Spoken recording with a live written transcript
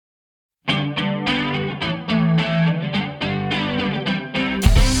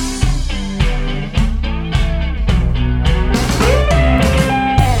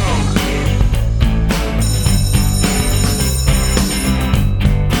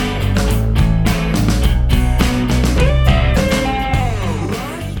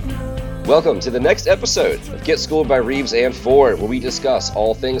Welcome to the next episode of Get Schooled by Reeves and Ford, where we discuss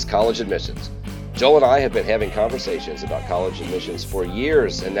all things college admissions. Joel and I have been having conversations about college admissions for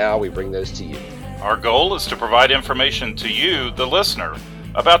years, and now we bring those to you. Our goal is to provide information to you, the listener,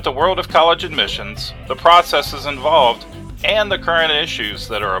 about the world of college admissions, the processes involved, and the current issues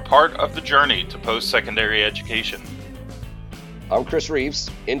that are a part of the journey to post-secondary education. I'm Chris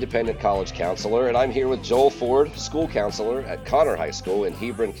Reeves, independent college counselor, and I'm here with Joel Ford, school counselor at Conner High School in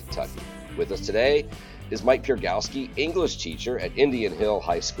Hebron, Kentucky. With us today is Mike Piergowski, English teacher at Indian Hill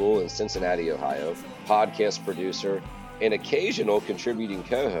High School in Cincinnati, Ohio, podcast producer, and occasional contributing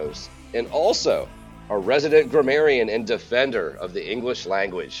co-host, and also a resident grammarian and defender of the English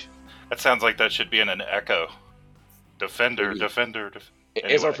language. That sounds like that should be in an echo. Defender. Anyway.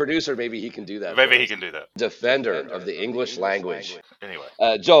 As our producer, maybe he can do that. Maybe he can do that. Defender of the English language. Anyway.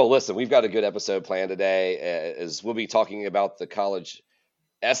 Joel, listen, we've got a good episode planned today, as we'll be talking about the college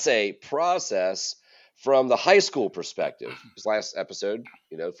essay process from the high school perspective. This last episode,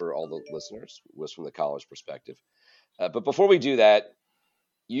 for all the listeners, was from the college perspective. But before we do that,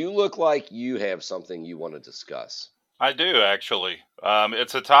 you look like you have something you want to discuss. I do, actually.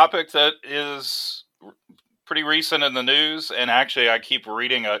 It's a topic that is pretty recent in the news, and actually I keep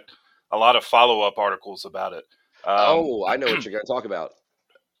reading a lot of follow-up articles about it. I know what you're going to talk about.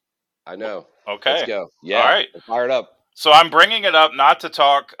 I know. Okay. Let's go. Yeah. All right. Fire it up. So I'm bringing it up not to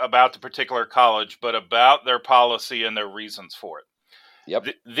talk about the particular college, but about their policy and their reasons for it. Yep.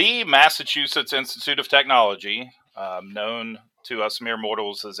 The Massachusetts Institute of Technology, known to us mere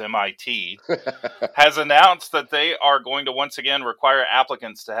mortals as MIT, has announced that they are going to once again require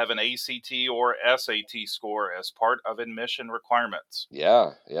applicants to have an ACT or SAT score as part of admission requirements.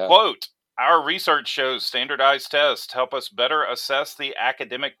 Yeah. Quote, "Our research shows standardized tests help us better assess the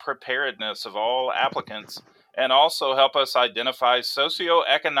academic preparedness of all applicants and also help us identify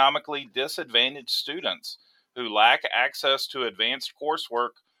socioeconomically disadvantaged students who lack access to advanced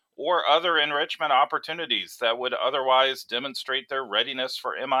coursework or other enrichment opportunities that would otherwise demonstrate their readiness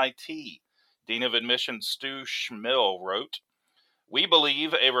for MIT," Dean of Admissions Stu Schmill wrote. "We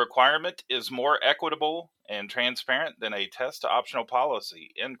believe a requirement is more equitable and transparent than a test-optional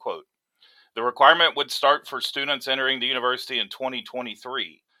policy," end quote. The requirement would start for students entering the university in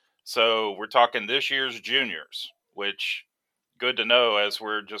 2023. So we're talking this year's juniors, which good to know as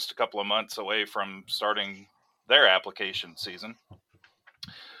we're just a couple of months away from starting their application season.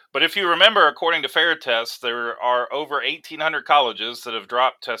 But if you remember, according to Fair Test, there are over 1,800 colleges that have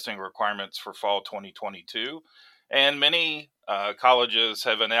dropped testing requirements for fall 2022, and many colleges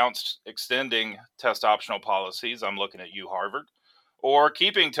have announced extending test optional policies. I'm looking at you, Harvard, or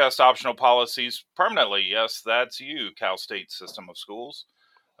keeping test optional policies permanently. Yes, that's you, Cal State System of Schools,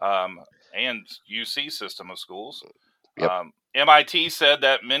 and UC System of Schools. Yep. MIT said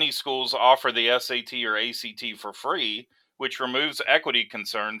that many schools offer the SAT or ACT for free, which removes equity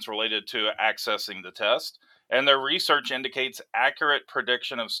concerns related to accessing the test, and their research indicates accurate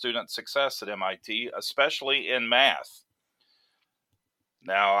prediction of student success at MIT, especially in math.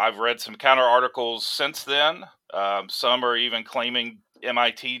 Now, I've read some counter articles since then. Some are even claiming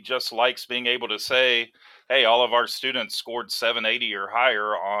MIT just likes being able to say, hey, all of our students scored 780 or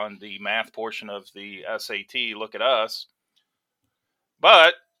higher on the math portion of the SAT. Look at us.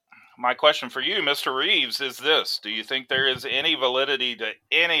 But my question for you, Mr. Reeves, is this. Do you think there is any validity to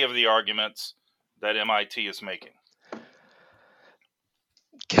any of the arguments that MIT is making?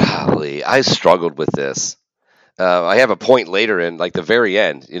 Golly, I struggled with this. I have a point later in, like the very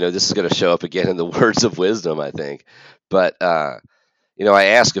end. This is going to show up again in the words of wisdom, I think. But, I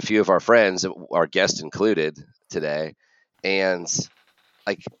asked a few of our friends, our guest included today, and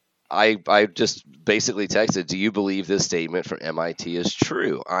I just basically texted, do you believe this statement from MIT is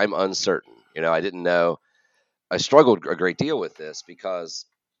true? I'm uncertain. I didn't know. I struggled a great deal with this because,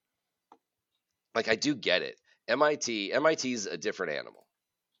 I do get it. MIT's a different animal.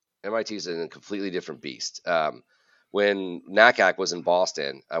 MIT's a completely different beast. When NACAC was in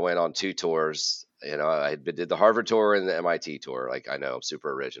Boston, I went on 2 tours. I did the Harvard tour and the MIT tour. I know I'm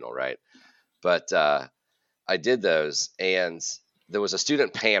super original, right? But I did those, and there was a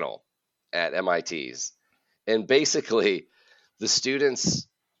student panel at MIT's, and basically the students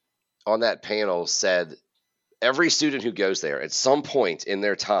on that panel said every student who goes there at some point in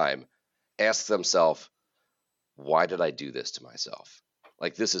their time asks themselves, why did I do this to myself?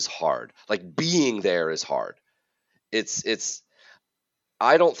 This is hard. Being there is hard.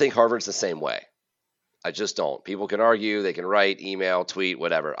 I don't think Harvard's the same way. I just don't. People can argue, they can write, email, tweet,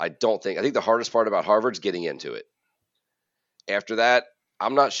 whatever. I think the hardest part about Harvard's getting into it. After that,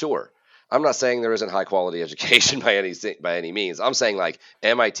 I'm not sure. I'm not saying there isn't high quality education by any means. I'm saying like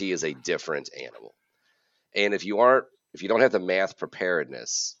MIT is a different animal. And if you don't have the math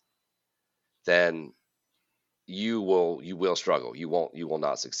preparedness, then you will struggle. You will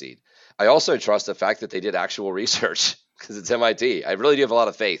not succeed. I also trust the fact that they did actual research because it's MIT. I really do have a lot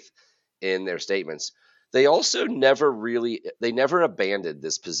of faith in their statements. They also never abandoned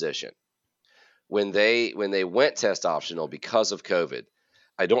this position. When they went test optional because of COVID,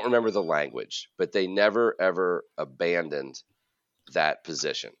 I don't remember the language, but they never ever abandoned that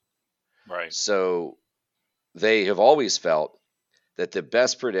position. Right. So they have always felt that the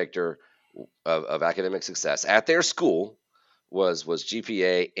best predictor of academic success at their school was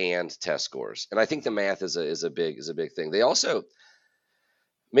GPA and test scores. And I think the math is a big thing. They also,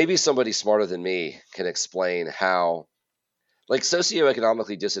 maybe somebody smarter than me can explain how, like,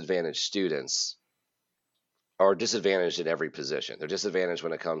 socioeconomically disadvantaged students are disadvantaged in every position. They're disadvantaged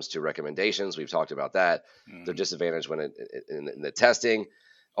when it comes to recommendations. We've talked about that. They're disadvantaged when in the testing,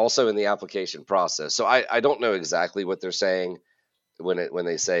 also in the application process. So I don't know exactly what they're saying when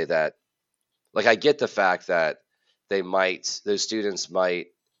they say that. Like, I get the fact that those students might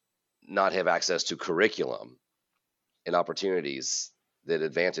not have access to curriculum and opportunities that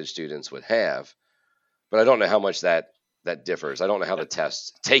advantaged students would have, but I don't know how much that differs. I don't know how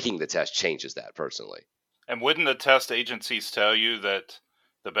taking the test changes that personally. And wouldn't the test agencies tell you that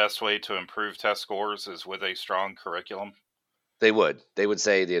the best way to improve test scores is with a strong curriculum? They would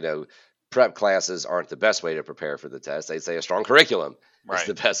say, prep classes aren't the best way to prepare for the test. They'd say a strong curriculum is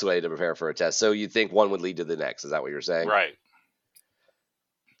the best way to prepare for a test. So you'd think one would lead to the next. Is that what you're saying? Right.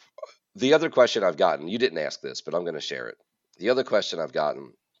 The other question I've gotten, you didn't ask this, but I'm going to share it. The other question I've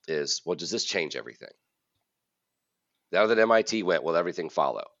gotten is, well, does this change everything? Now that MIT went, will everything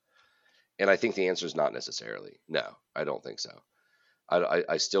follow? And I think the answer is not necessarily. No, I don't think so.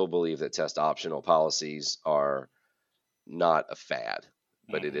 I still believe that test optional policies are not a fad,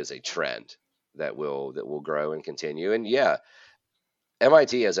 but it is a trend that will grow and continue. And yeah,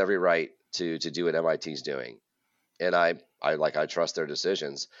 MIT has every right to do what MIT's doing, and I trust their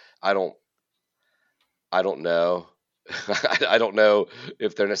decisions. I don't know. I don't know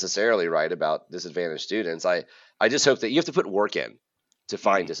if they're necessarily right about disadvantaged students. I just hope that you have to put work in to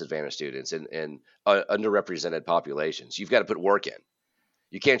find disadvantaged students and underrepresented populations. You've got to put work in.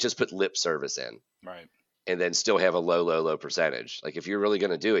 You can't just put lip service in, right, and then still have a low percentage. Like, if you're really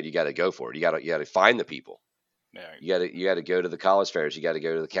going to do it, you got to go for it. You got to find the people. Yeah. You got to go to the college fairs. You got to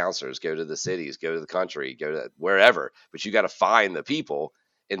go to the counselors. Go to the cities. Go to the country. Go to wherever. But you got to find the people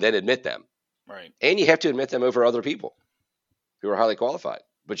and then admit them. Right. And you have to admit them over other people who are highly qualified.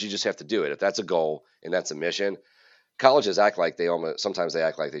 But you just have to do it. If that's a goal and that's a mission, colleges sometimes they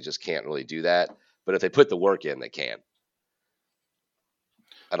act like they just can't really do that. But if they put the work in, they can.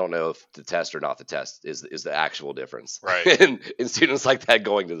 I don't know if the test or not the test is the actual difference, right? in students like that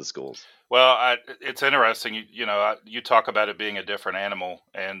going to the schools. Well, it's interesting. You talk about it being a different animal,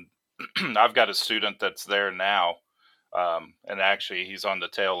 and I've got a student that's there now, and actually he's on the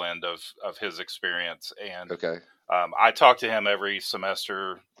tail end of his experience. And okay, I talk to him every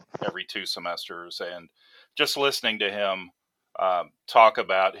semester, every 2 semesters, and just listening to him talk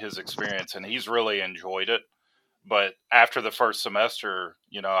about his experience, and he's really enjoyed it. But after the first semester,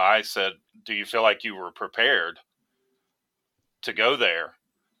 I said, do you feel like you were prepared to go there?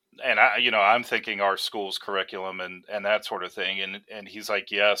 And I'm thinking our school's curriculum and that sort of thing. And he's like,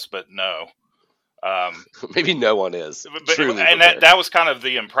 yes, but no. Maybe no one is. Truly and that was kind of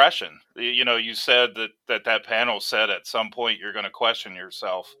the impression. You said that panel said at some point you're going to question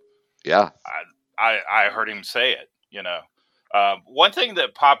yourself. Yeah. I heard him say it, One thing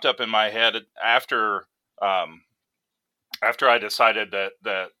that popped up in my head after I decided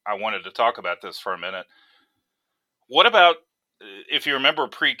that I wanted to talk about this for a minute, what about, if you remember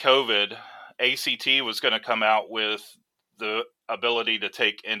pre-COVID, ACT was going to come out with the ability to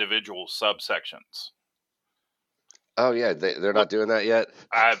take individual subsections. Oh, yeah. They're not doing that yet?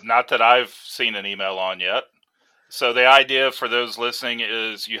 Not that I've seen an email on yet. So the idea for those listening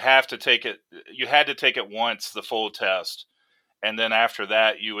is you had to take it once, the full test, and then after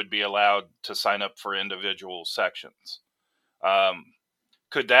that you would be allowed to sign up for individual sections.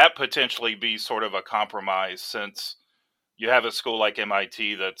 Could that potentially be sort of a compromise, since you have a school like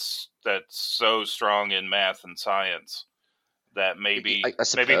MIT that's so strong in math and science that maybe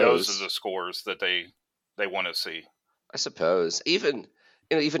those are the scores that they want to see? I suppose even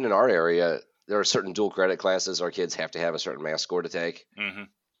in our area, there are certain dual credit classes our kids have to have a certain math score to take.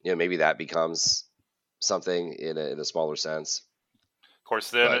 Mm-hmm. Maybe that becomes something in a smaller sense. Of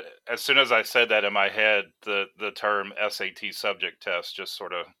course, then as soon as I said that in my head, the term SAT subject test just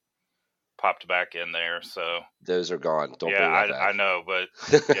sort of popped back in there. So those are gone. Don't yeah, bring that back. I know, but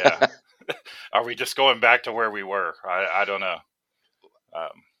yeah, are we just going back to where we were? I don't know.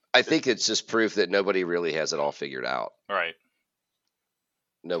 I think it's just proof that nobody really has it all figured out. Right.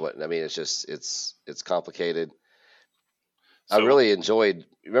 No, I mean, it's just it's complicated. So, I really enjoyed.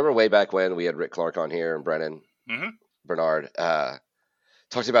 Remember way back when we had Rick Clark on here and Brennan Bernard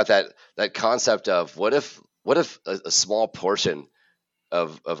talked about that concept of what if a small portion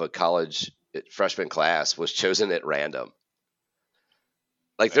of a college freshman class was chosen at random.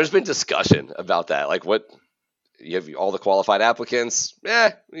 Like, there's been discussion about that. Like, what you have all the qualified applicants?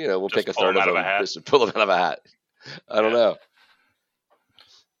 We'll just pick a third of them, just pull them out of a hat. I don't know.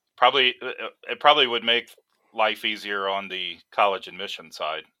 It probably would make life easier on the college admission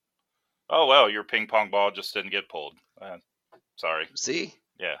side. Oh well, your ping pong ball just didn't get pulled. Sorry. See?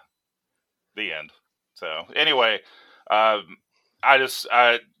 Yeah. The end. So anyway,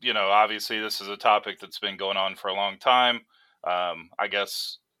 obviously this is a topic that's been going on for a long time. I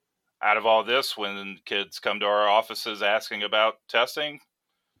guess out of all this, when kids come to our offices asking about testing,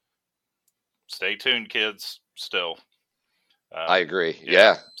 stay tuned, kids, still. I agree.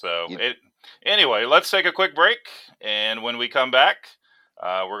 Yeah. So anyway, let's take a quick break. And when we come back,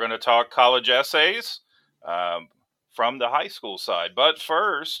 we're going to talk college essays from the high school side. But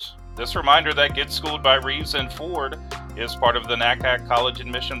first, this reminder that Get Schooled by Reeves and Ford is part of the NACAC College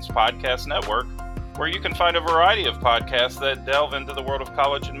Admissions Podcast Network, where you can find a variety of podcasts that delve into the world of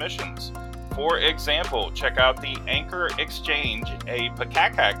college admissions. For example, check out the Anchor Exchange, a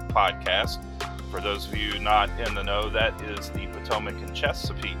PCACAC podcast. For those of you not in the know, that is the Potomac and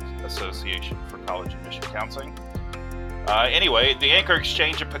Chesapeake Association for College Admission Counseling. Anyway, the Anchor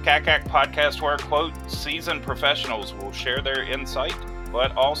Exchange, a PCACAC podcast where, quote, seasoned professionals will share their insight,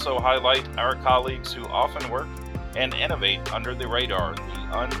 but also highlight our colleagues who often work and innovate under the radar,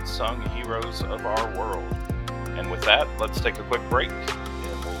 the unsung heroes of our world. And with that, let's take a quick break,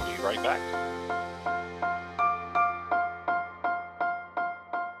 and we'll be right back.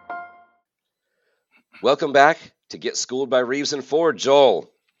 Welcome back to Get Schooled by Reeves and Ford. Joel,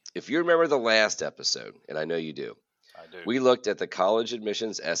 if you remember the last episode, and I know you do, we looked at the college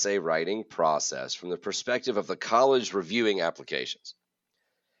admissions essay writing process from the perspective of the college reviewing applications.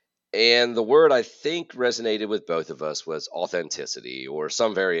 And the word I think resonated with both of us was authenticity, or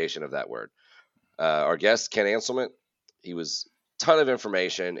some variation of that word. Our guest, Ken Anselman, he was a ton of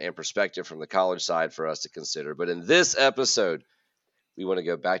information and perspective from the college side for us to consider. But in this episode, we want to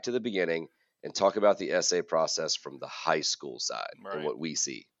go back to the beginning and talk about the essay process from the high school side and what we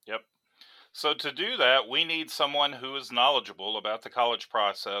see. Yep. So to do that, we need someone who is knowledgeable about the college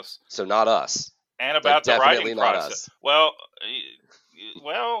process. So not us. And about the writing process. Well,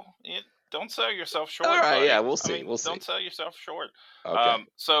 don't sell yourself short. All right, buddy. yeah, we'll see. Don't sell yourself short. Okay.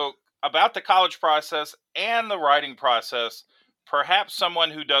 So about the college process and the writing process, perhaps someone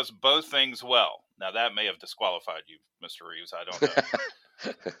who does both things well. Now, that may have disqualified you, Mr. Reeves. I don't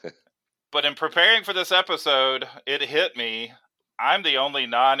know. But in preparing for this episode, it hit me. I'm the only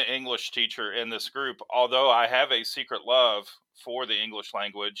non-English teacher in this group, although I have a secret love for the English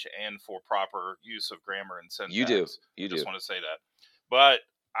language and for proper use of grammar and syntax. You do. I just want to say that. But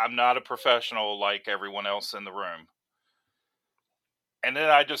I'm not a professional like everyone else in the room. And then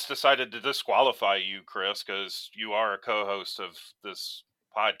I just decided to disqualify you, Chris, because you are a co-host of this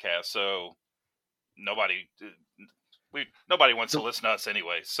podcast. So nobody wants to listen to us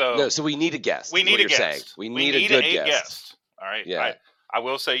anyway. So we need a guest. We need a guest. We need a good guest. All right. Yeah. I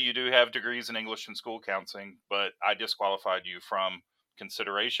will say you do have degrees in English and school counseling, but I disqualified you from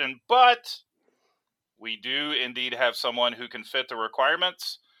consideration. But we do indeed have someone who can fit the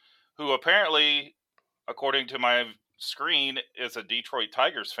requirements, who apparently, according to my screen, is a Detroit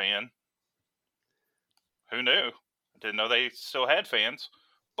Tigers fan. Who knew? I didn't know they still had fans,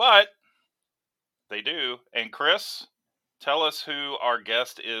 but they do. And Chris, tell us who our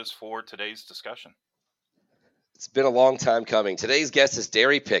guest is for today's discussion. It's been a long time coming. Today's guest is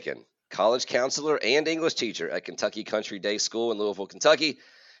Derry Picken, college counselor and English teacher at Kentucky Country Day School in Louisville, Kentucky.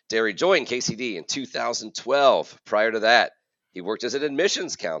 Derry joined KCD in 2012. Prior to that, he worked as an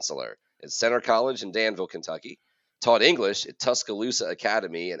admissions counselor at Center College in Danville, Kentucky, taught English at Tuscaloosa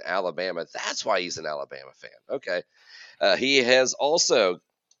Academy in Alabama. That's why he's an Alabama fan. Okay. He has also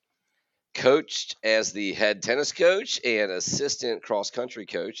coached as the head tennis coach and assistant cross-country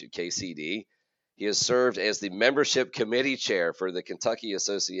coach at KCD. He has served as the membership committee chair for the Kentucky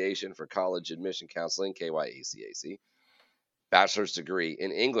Association for College Admission Counseling, KYACAC, bachelor's degree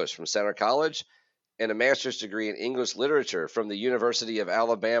in English from Center College, and a master's degree in English literature from the University of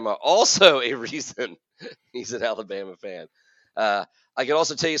Alabama. Also a reason he's an Alabama fan. I can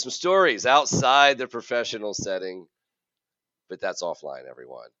also tell you some stories outside the professional setting, but that's offline,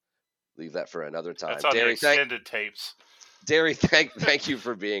 everyone. Leave that for another time. That's on the extended tapes. Derry, thank you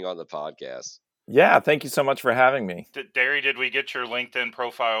for being on the podcast. Yeah, thank you so much for having me. Derry, did we get your LinkedIn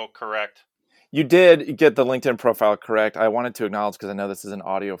profile correct? You did get the LinkedIn profile correct. I wanted to acknowledge, because I know this is an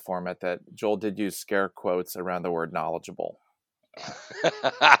audio format, that Joel did use scare quotes around the word knowledgeable.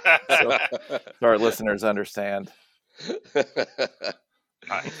 So our listeners understand.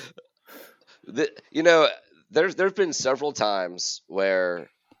 Nice. There's been several times where,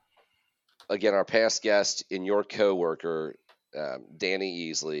 again, our past guest and your coworker,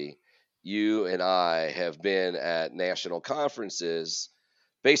 Danny Easley, you and I have been at national conferences,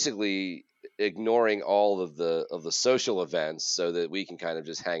 basically ignoring all of the social events so that we can kind of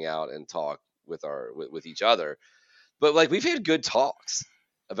just hang out and talk with each other. But like, we've had good talks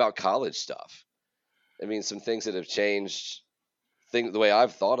about college stuff. I mean, some things that have changed the way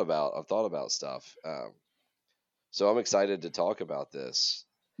I've thought about stuff. So I'm excited to talk about this.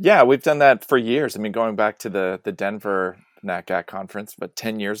 Yeah, we've done that for years. I mean, going back to the Denver NatGat conference, but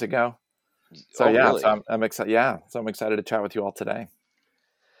 10 years ago. So really? so I'm excited. Yeah, so I'm excited to chat with you all today.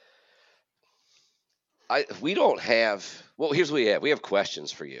 We don't have. Well, here's what we have. We have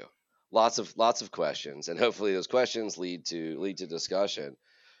questions for you. Lots of questions, and hopefully those questions lead to discussion.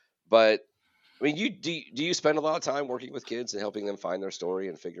 But I mean, do you spend a lot of time working with kids and helping them find their story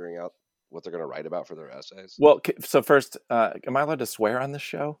and figuring out what they're going to write about for their essays? Well, so first, am I allowed to swear on this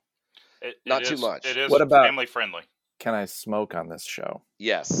show? Not too much. It is What about family friendly. Can I smoke on this show?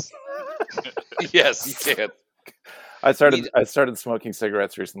 Yes. Yes, you can. I started smoking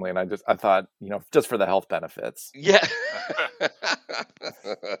cigarettes recently, and I thought, just for the health benefits. Yeah.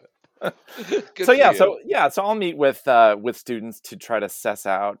 So I'll meet with students to try to suss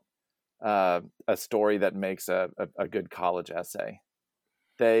out a story that makes a good college essay.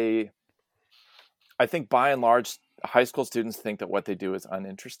 I think by and large, high school students think that what they do is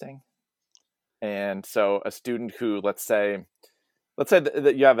uninteresting. And so a student who, let's say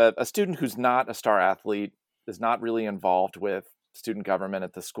that you have a student who's not a star athlete, is not really involved with student government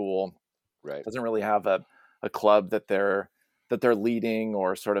at the school, right? Doesn't really have a club that they're leading,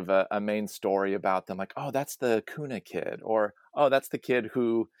 or sort of a main story about them, like, oh, that's the Kuna kid, or oh, that's the kid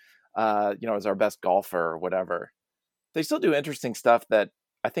who is our best golfer, or whatever. They still do interesting stuff that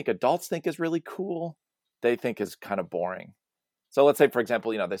I think adults think is really cool. They think is kind of boring. So let's say, for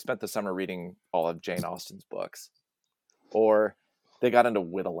example, they spent the summer reading all of Jane Austen's books, or they got into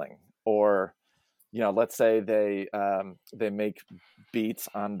whittling, or let's say they make beats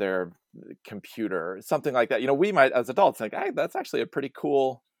on their computer, something like that. We might, as adults, think, hey, that's actually a pretty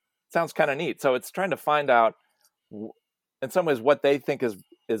cool, sounds kind of neat. So it's trying to find out, in some ways, what they think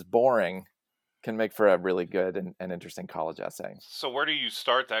is boring can make for a really good and interesting college essay. So where do you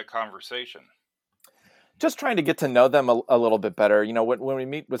start that conversation? Just trying to get to know them a little bit better. When we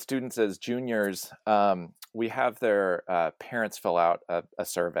meet with students as juniors, we have their parents fill out a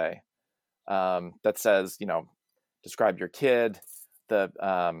survey that says, describe your kid,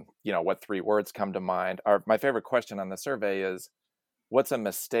 what 3 words come to mind. My favorite question on the survey is, what's a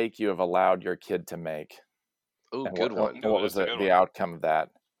mistake you have allowed your kid to make? Oh, good one. What was the outcome of that?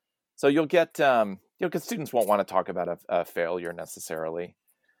 So you'll get, because students won't want to talk about a failure necessarily,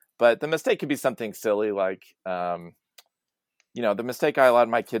 but the mistake could be something silly, like, the mistake I allowed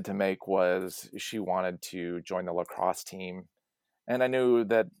my kid to make was she wanted to join the lacrosse team. And I knew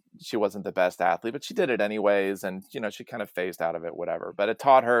that she wasn't the best athlete, but she did it anyways. And, she kind of phased out of it, whatever. But it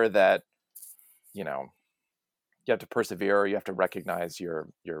taught her that, you have to persevere. You have to recognize your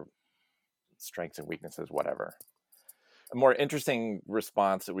strengths and weaknesses, whatever. A more interesting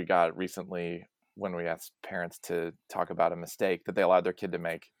response that we got recently when we asked parents to talk about a mistake that they allowed their kid to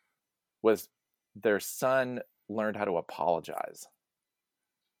make was their son learned how to apologize.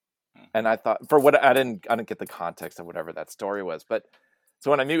 And I thought, for what I didn't get the context of whatever that story was, but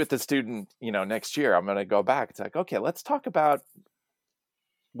so when I meet with the student, next year, I'm going to go back. It's like, okay, let's talk about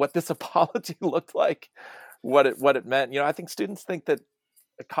what this apology looked like, what it meant. I think students think that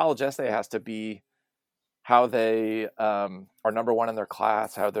a college essay has to be how they are number one in their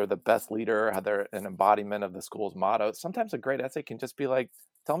class, how they're the best leader, how they're an embodiment of the school's motto. Sometimes a great essay can just be like,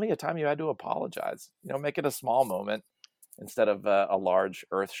 tell me a time you had to apologize. Make it a small moment instead of a large,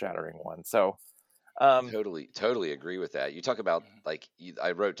 earth-shattering one. So, totally agree with that. You talk about, like,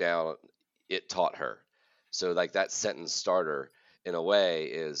 I wrote down, it taught her. So, like, that sentence starter, in a way,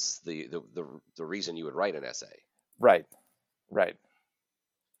 is the reason you would write an essay. Right.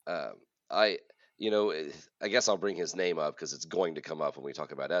 I guess I'll bring his name up because it's going to come up when we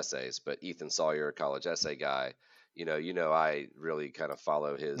talk about essays. But Ethan Sawyer, college essay guy, I really kind of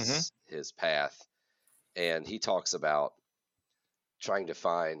follow his path, and he talks about trying to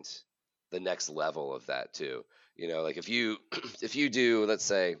find the next level of that too. Like if you if you do, let's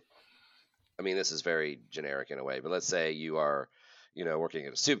say, I mean, this is very generic in a way, but let's say you are, working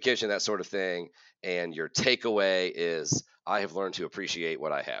in a soup kitchen, that sort of thing, and your takeaway is, I have learned to appreciate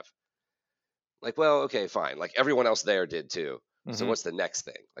what I have. Like, well, okay, fine. Like everyone else there did too. So what's the next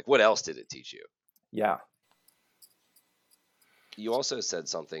thing? Like, what else did it teach you? Yeah. You also said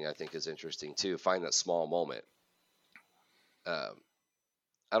something I think is interesting too. Find that small moment.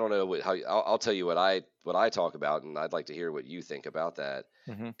 I don't know how. I'll tell you what I talk about, and I'd like to hear what you think about that.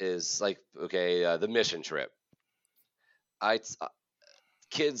 Is like, okay, the mission trip.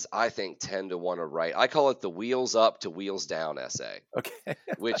 Kids, I think, tend to want to write. I call it the wheels up to wheels down essay. Okay.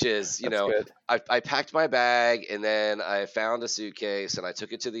 Which is, good. I packed my bag, and then I found a suitcase, and I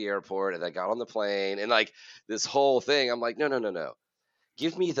took it to the airport, and I got on the plane, and like this whole thing, I'm like, no.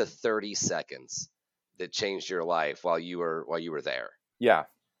 Give me the 30 seconds that changed your life while you were there. Yeah.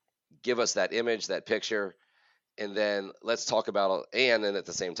 Give us that image, that picture, and then let's talk about, and then at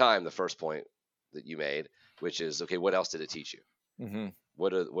the same time, the first point that you made, which is, okay, what else did it teach you?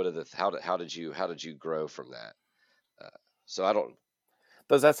 What are the how did you grow from that? So I don't.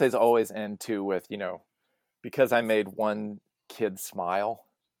 Those essays always end too with, because I made one kid smile,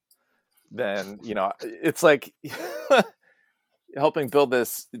 then it's like helping build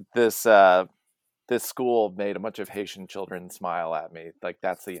this school made a bunch of Haitian children smile at me. Like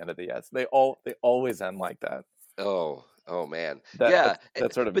that's the end of the essay. They always end like that. Oh man. That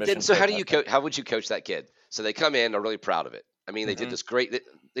sort of. But then, so how do you coach? How would you coach that kid? So they come in, are really proud of it. I mean, they did this great.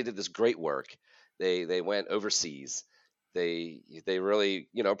 They did this great work. They went overseas. They really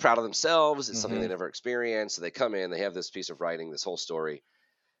proud of themselves. It's something they never experienced. So they come in. They have this piece of writing, this whole story.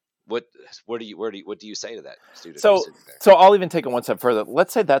 What do you say to that student? So I'll even take it one step further.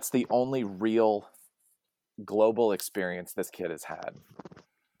 Let's say that's the only real global experience this kid has had.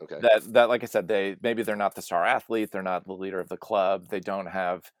 Okay. That like I said, maybe they're not the star athlete, they're not the leader of the club, they don't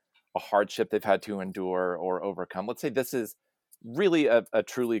have a hardship they've had to endure or overcome. Let's say this is really a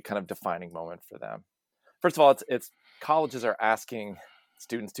truly kind of defining moment for them. First of all, it's colleges are asking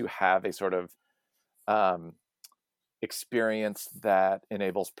students to have a sort of experience that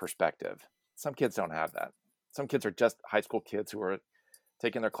enables perspective. Some kids don't have that. Some kids are just high school kids who are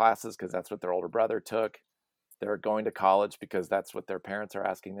taking their classes because that's what their older brother took. They're going to college because that's what their parents are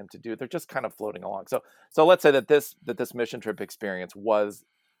asking them to do. They're just kind of floating along. So let's say that this mission trip experience was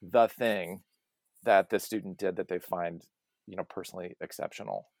the thing that this student did that they find, personally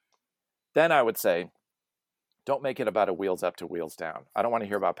exceptional. Then I would say, don't make it about a wheels up to wheels down. I don't want to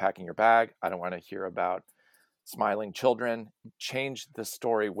hear about packing your bag. I don't want to hear about smiling children. Change the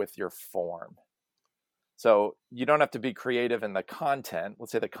story with your form. So you don't have to be creative in the content.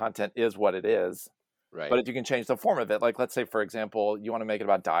 Let's say the content is what it is. Right. But if you can change the form of it, like let's say, for example, you want to make it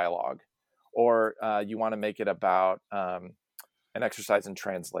about dialogue, or you want to make it about an exercise in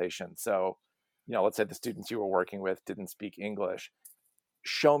translation. So, let's say the students you were working with didn't speak English.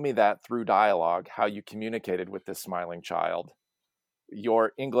 Show me that through dialogue, how you communicated with this smiling child.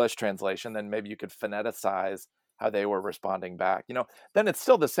 Your English translation, then maybe you could phoneticize how they were responding back. Then it's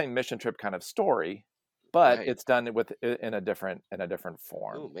still the same mission trip kind of story, but right. It's done in a different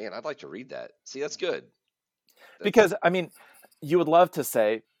form. Oh man, I'd like to read that. See, that's good. Because I mean, you would love to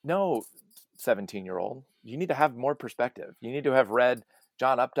say, no, 17-year-old, you need to have more perspective. You need to have read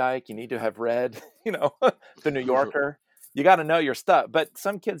John Updike. You need to have read, The New Yorker. You got to know your stuff. But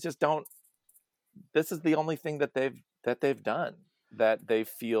some kids just don't. This is the only thing that they've done that they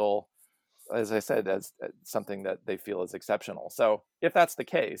feel, as I said, as something that they feel is exceptional. So if that's the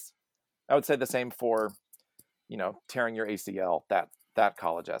case, I would say the same for, tearing your ACL, that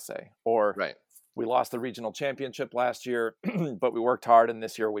college essay, or right. We lost the regional championship last year, but we worked hard and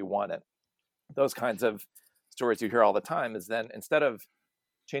this year we won it. Those kinds of stories you hear all the time is then instead of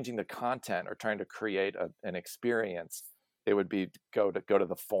changing the content or trying to create an experience, it would be go to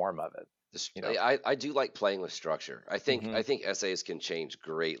the form of it. I do like playing with structure. I think essays can change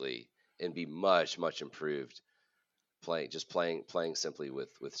greatly and be much, much improved. Playing simply with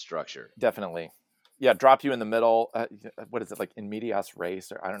structure. Definitely. Yeah, drop you in the middle. What is it, like in medias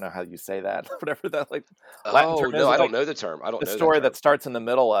res, or I don't know how you say that. Whatever that Latin term is. I don't know the term. I don't know the story that starts in the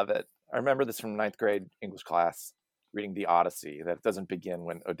middle of it. I remember this from 9th grade English class, reading the Odyssey. That doesn't begin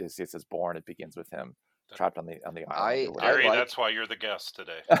when Odysseus is born. It begins with him trapped on the island. Gary, that's why you're the guest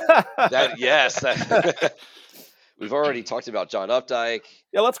today. Yes. We've already talked about John Updike.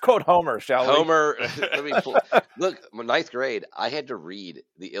 Yeah, let's quote Homer, shall we? Homer. Look, 9th grade, I had to read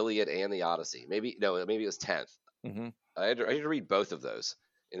the Iliad and the Odyssey. Maybe it was 10th. Mm-hmm. I had to read both of those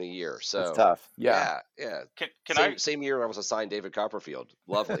in a year. That's So tough. Yeah. yeah. Can Same year I was assigned David Copperfield.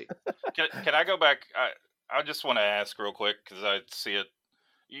 Lovely. can I go back? I just want to ask real quick because I see it.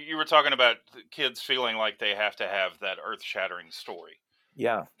 You were talking about kids feeling like they have to have that earth-shattering story.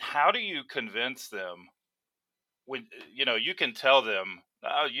 Yeah. How do you convince them when you can tell them,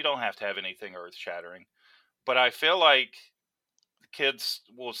 oh, you don't have to have anything earth-shattering, but I feel like kids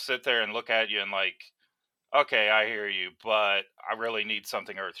will sit there and look at you and like, okay, I hear you, but I really need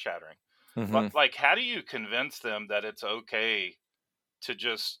something earth-shattering. Mm-hmm. But like, how do you convince them that it's okay to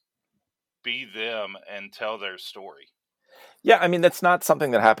just be them and tell their story? Yeah, I mean, that's not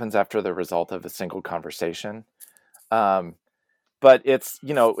something that happens after the result of a single conversation. But it's,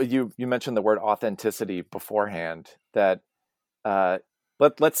 you mentioned the word authenticity beforehand, that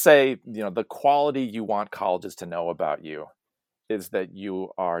let's say, the quality you want colleges to know about you is that you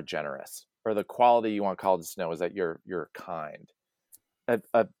are generous, or the quality you want colleges to know is that you're kind.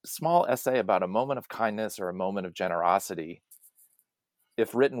 A small essay about a moment of kindness or a moment of generosity,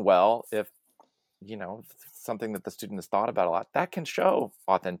 if written well, if something that the student has thought about a lot, that can show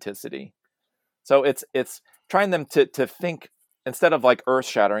authenticity. So it's trying them to think, instead of like earth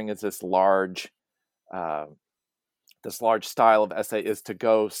shattering is this large style of essay, is to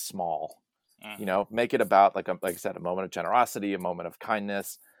go small. Make it about, like I said, a moment of generosity, a moment of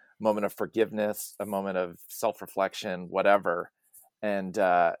kindness, a moment of forgiveness, a moment of self-reflection, whatever. And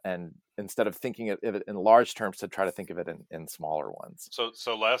instead of thinking of it in large terms, to try to think of it in smaller ones.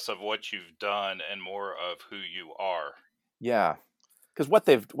 So less of what you've done and more of who you are. Yeah, because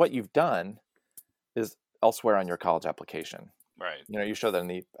what you've done is elsewhere on your college application. Right. You show that in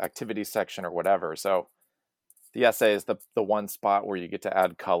the activities section or whatever. So the essay is the one spot where you get to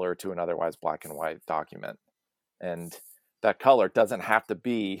add color to an otherwise black and white document. And that color doesn't have to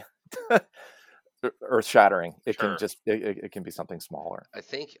be earth shattering. It Sure. can just, it can be something smaller. I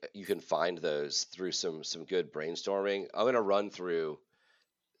think you can find those through some good brainstorming. I'm going to run through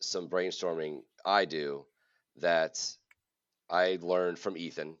some brainstorming I do that I learned from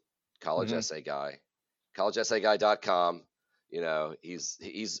Ethan, college essay guy, collegeessayguy.com.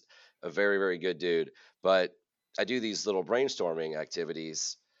 He's a very, very good dude, but I do these little brainstorming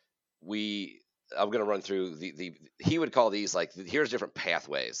activities. I'm going to run through he would call these like, here's different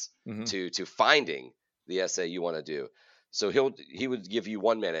pathways to finding the essay you want to do. So he would give you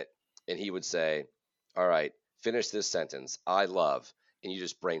 1 minute and he would say, all right, finish this sentence. I love, and you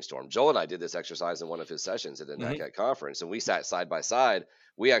just brainstorm. Joel and I did this exercise in one of his sessions at the NatCat conference, and we sat side by side.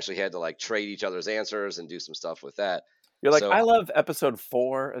 We actually had to like trade each other's answers and do some stuff with that. You're like, I love episode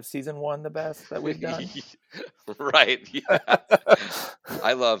 4 of season 1 the best that we've done. Right. Yeah.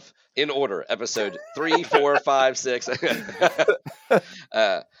 I love, in order, episode 3, 4, 5, 6.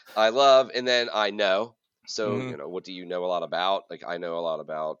 I love, and then I know. So, what do you know a lot about? Like, I know a lot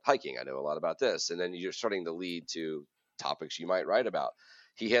about hiking. I know a lot about this. And then you're starting to lead to topics you might write about.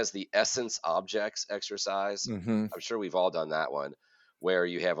 He has the essence objects exercise. I'm sure we've all done that one, where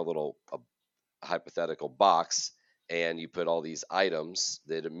you have a hypothetical box and you put all these items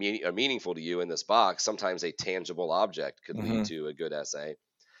that are meaningful to you in this box. Sometimes a tangible object could lead to a good essay.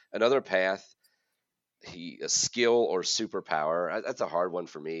 Another path, a skill or superpower. That's a hard one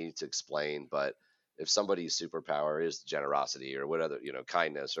for me to explain, but if somebody's superpower is generosity or whatever,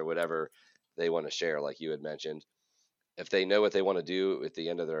 kindness or whatever they want to share, like you had mentioned, if they know what they want to do at the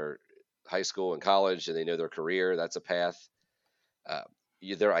end of their high school and college and they know their career, that's a path.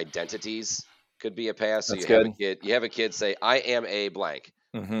 Their identities could be a path. So you have a kid say, I am a blank.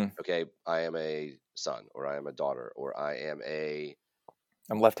 Okay, I am a son, or I am a daughter, or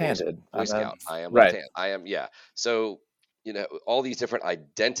I'm left-handed. Boy Scout. I am right. left-handed. I am, yeah. So, all these different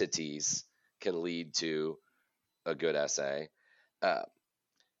identities can lead to a good essay.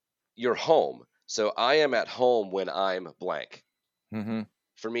 Your home. So I am at home when I'm blank.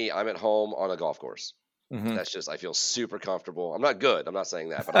 For me, I'm at home on a golf course. That's just, I feel super comfortable. I'm not good. I'm not saying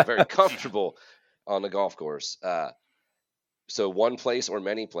that, but I'm very comfortable on the golf course. So one place or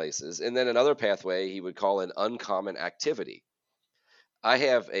many places. And then another pathway he would call an uncommon activity. I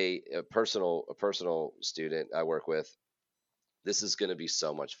have a personal student I work with. This is going to be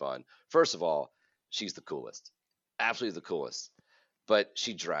so much fun. First of all, she's the coolest. Absolutely the coolest. But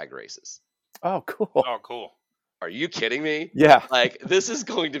she drag races. Oh, cool. Oh, cool. Are you kidding me? Yeah. Like, this is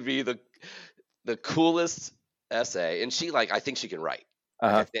going to be the coolest essay. And she, I think she can write.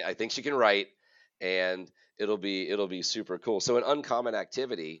 I think she can write, and it'll be super cool. So an uncommon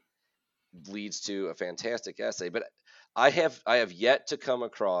activity leads to a fantastic essay. But I have yet to come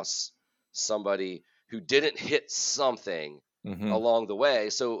across somebody who didn't hit something along the way.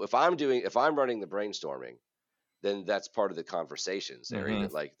 So if I'm running the brainstorming, then that's part of the conversations area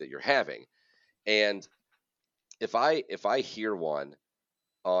Mhm. that you're having. And if I hear one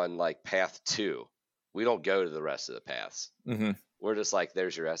on like path 2, we don't go to the rest of the paths. Mhm. We're just like,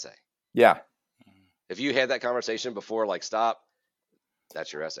 there's your essay. Yeah. If you had that conversation before, like, stop,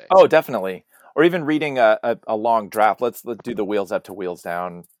 that's your essay. Oh, definitely. Or even reading a long draft. Let's do the wheels up to wheels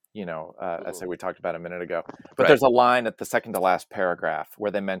down, essay we talked about a minute ago. But Right. there's a line at the second to last paragraph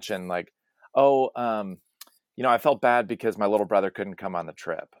where they mention like, oh, I felt bad because my little brother couldn't come on the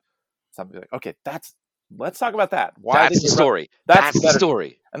trip. Something like, okay, let's talk about that. Why That's did the you story. That's the better.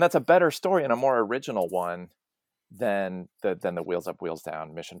 story. And that's a better story and a more original one than the wheels up, wheels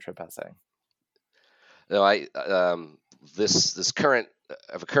down mission trip essay. No, I this current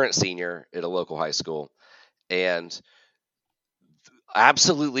of a current senior at a local high school, and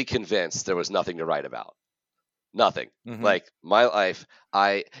absolutely convinced there was nothing to write about. Nothing. Mhm. Like my life,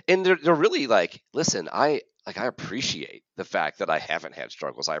 and they're really like, listen, I appreciate the fact that I haven't had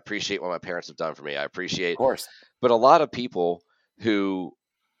struggles. I appreciate what my parents have done for me. I appreciate, Of course. but a lot of people who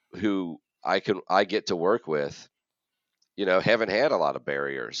I get to work with, haven't had a lot of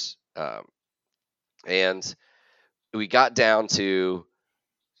barriers. And we got down to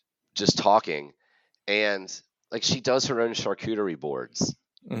just talking, and like she does her own charcuterie boards,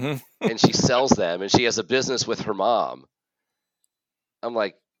 Mhm. and she sells them, and she has a business with her mom. I'm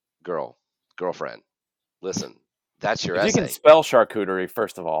like, girlfriend, listen, that's your If you essay. can spell charcuterie,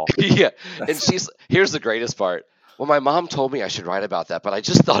 first of all. Yeah. And here's the greatest part. Well, my mom told me I should write about that, but I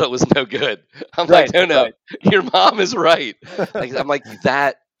just thought it was no good. I'm like, no, Right. your mom is right. Like, I'm like,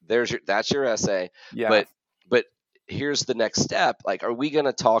 that's your essay. Yeah. But here's the next step. Like, are we going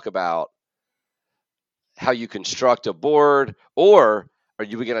to talk about how you construct a board, or are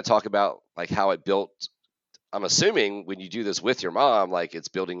we going to talk about like how it built? I'm assuming when you do this with your mom, like it's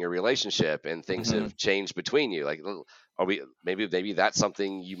building your relationship and things Mhm. have changed between you. Like, are we maybe that's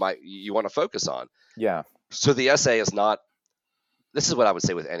something you want to focus on? Yeah. So the essay is not. This is what I would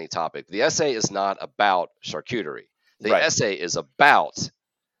say with any topic. The essay is not about charcuterie. The Right. essay is about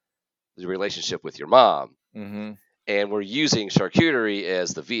the relationship with your mom, Mm-hmm. and we're using charcuterie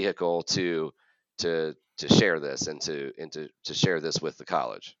as the vehicle to share this and to share this with the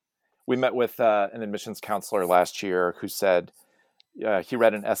college. We met with an admissions counselor last year who said he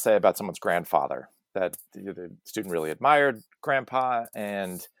read an essay about someone's grandfather, that the student really admired grandpa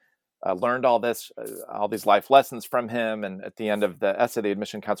and learned all these life lessons from him. And at the end of the essay, the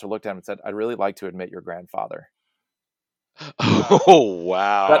admission counselor looked at him and said, "I'd really like to admit your grandfather. Oh,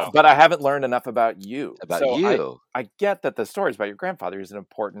 wow. But I haven't learned enough about you." About you. I get that the stories about your grandfather is an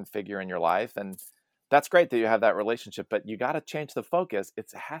important figure in your life, and that's great that you have that relationship, but you got to change the focus.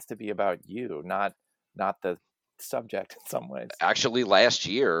 It has to be about you, not the subject in some ways. Actually, last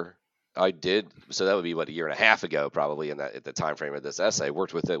year I did. So that would be a year and a half ago, probably at the time frame of this essay.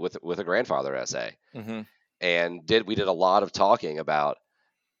 Worked with a grandfather essay, Mm-hmm. and we did a lot of talking about.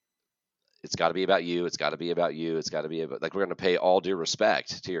 It's got to be about you. It's got to be about you. It's got to be about, like, we're going to pay all due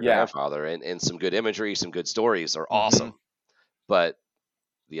respect to your grandfather, and some good imagery, some good stories are awesome, but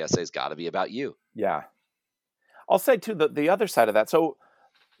the essay's got to be about you. Yeah. I'll say too, the other side of that. So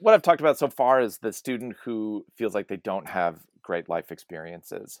what I've talked about so far is the student who feels like they don't have great life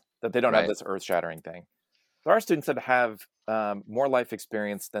experiences, that they don't have this earth-shattering thing. There are students that have more life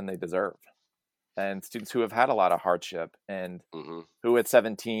experience than they deserve, and students who have had a lot of hardship and who at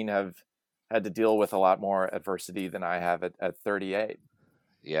 17 have had to deal with a lot more adversity than I have at 38.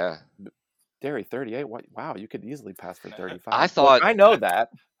 Yeah. Derry, 38? What? Wow, you could easily pass for 35. I thought... I know that.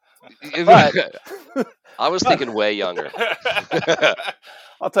 But I was thinking way younger.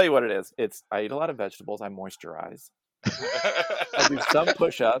 I'll tell you what it is. I eat a lot of vegetables. I moisturize. I do some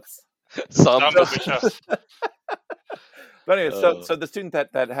push-ups. Some push-ups. But anyway, so the student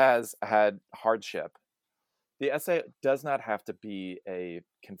that has had hardship, the essay does not have to be a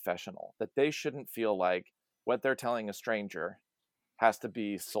confessional. That they shouldn't feel like what they're telling a stranger has to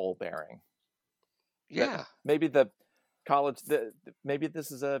be soul-bearing. Yeah. That maybe the college, maybe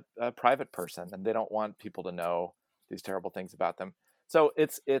this is a private person and they don't want people to know these terrible things about them. So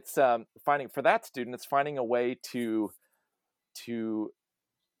it's finding, for that student, it's finding a way to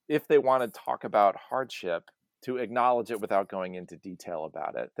if they want to talk about hardship, to acknowledge it without going into detail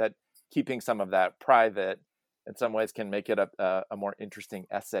about it. That keeping some of that private in some ways can make it a more interesting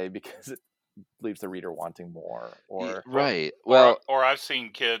essay because it leaves the reader wanting more. Or right. Well, or I've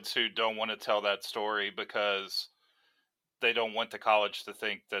seen kids who don't want to tell that story because they don't want the college to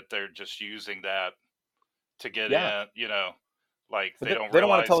think that they're just using that to get in, like they don't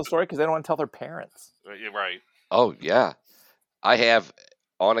want to tell the story because they don't want to tell their parents. Right. Oh yeah. I have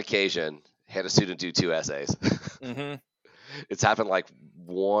on occasion had a student do 2 essays. Mm-hmm. It's happened like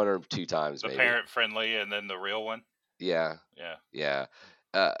 1 or 2 times, The maybe. parent friendly and then the real one. Yeah, Yeah. yeah.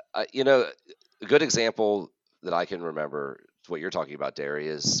 A good example that I can remember, what you're talking about, Derry,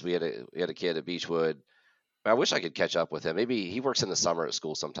 is we had a kid at Beechwood. I wish I could catch up with him. Maybe he works in the summer at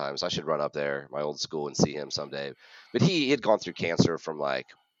school sometimes. I should run up there, my old school, and see him someday. But he had gone through cancer from like,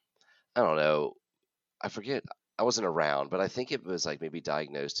 I don't know, I forget. I wasn't around, but I think it was like maybe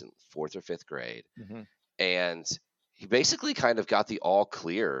diagnosed in 4th or 5th grade. Mm-hmm. And he basically kind of got the all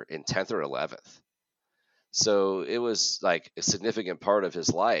clear in 10th or 11th. So it was like a significant part of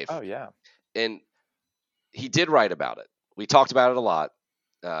his life. Oh yeah. And he did write about it. We talked about it a lot,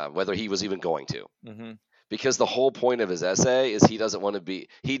 whether he was even going to. Mm-hmm. Because the whole point of his essay is he didn't want to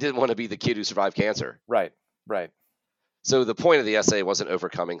be the kid who survived cancer. Right. So the point of the essay wasn't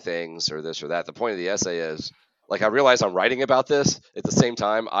overcoming things or this or that. The point of the essay is, like, I realize I'm writing about this. At the same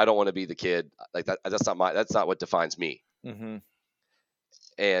time, I don't want to be the kid like that. That's not what defines me. Mm-hmm.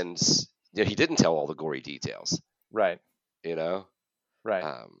 And he didn't tell all the gory details. Right. Right.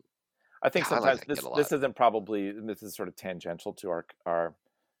 I think God, I like sometimes that kid a lot. this is sort of tangential to our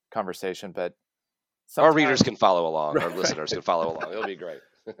conversation, but our readers can follow along. Right. Our listeners can follow along. It'll be great.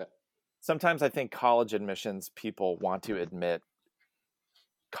 Sometimes I think college admissions people want to admit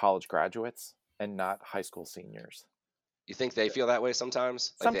college graduates and not high school seniors. You think they feel that way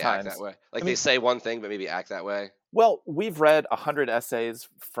sometimes? Like Sometimes. they act that way? Like they say one thing, but maybe act that way? Well, we've read 100 essays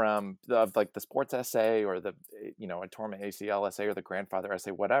like the sports essay or the, a torn ACL essay or the grandfather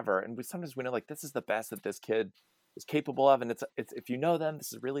essay, whatever. And sometimes we know like, this is the best that this kid is capable of. And it's if you know them,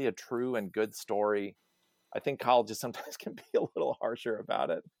 this is really a true and good story. I think colleges sometimes can be a little harsher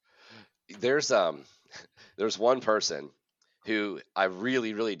about it. There's one person who I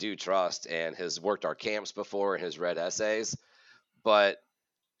really, really do trust and has worked our camps before and has read essays, but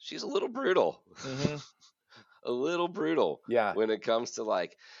she's a little brutal. Mm-hmm. A little brutal. Yeah. When it comes to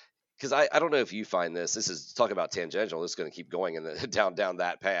like, because I don't know if you find this is talking about tangential. This is going to keep going in the down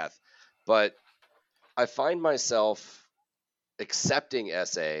that path, but I find myself accepting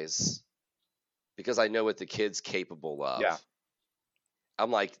essays because I know what the kid's capable of. Yeah. I'm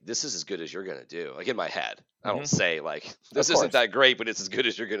like, this is as good as you're going to do. Like in my head, I don't Mhm. say like, this isn't that great, but it's as good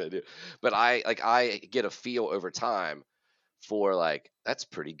as you're going to do. But I get a feel over time for like, that's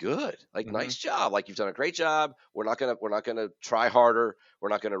pretty good. Like, Mhm. nice job. Like you've done a great job. We're not going to try harder. We're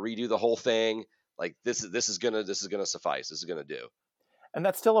not going to redo the whole thing. Like this is going to suffice. This is going to do. And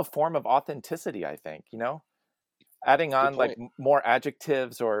that's still a form of authenticity, I think, adding on like more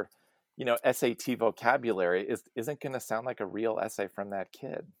adjectives or, SAT vocabulary isn't going to sound like a real essay from that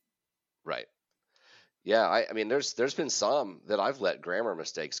kid. Right. Yeah. I mean, there's been some that I've let grammar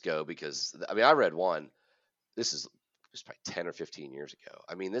mistakes go because I read one, this is probably 10 or 15 years ago.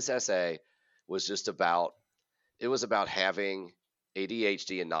 I mean, this essay was just about having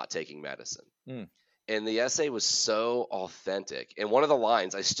ADHD and not taking medicine. Mm. And the essay was so authentic. And one of the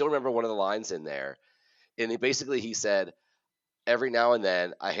lines, I still remember one of the lines in there. And he said, every now and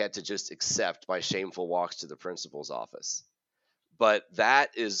then I had to just accept my shameful walks to the principal's office. But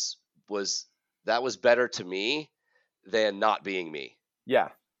that was better to me than not being me. Yeah.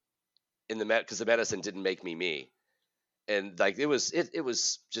 Because the medicine didn't make me. And like it was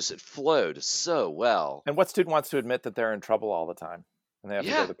just, it flowed so well. And what student wants to admit that they're in trouble all the time and they have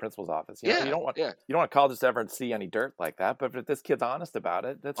to go to the principal's office? You don't want colleges to ever see any dirt like that. But if this kid's honest about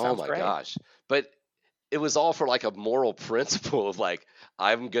it, that sounds great. Oh my gosh! But it was all for like a moral principle of like,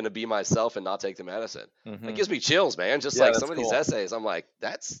 I'm gonna be myself and not take the medicine. Mm-hmm. It gives me chills, man. Just like some of these essays, I'm like,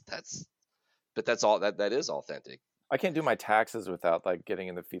 but that's all that is authentic. I can't do my taxes without like getting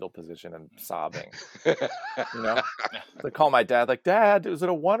in the fetal position and sobbing. They call my dad like, Dad, is it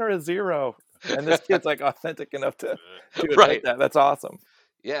a 1 or a 0? And this kid's like authentic enough to admit that. That's awesome.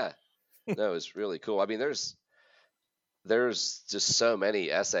 Yeah, no, it's really cool. I mean, there's just so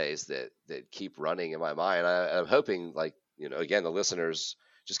many essays that keep running in my mind. I'm hoping like, again, the listeners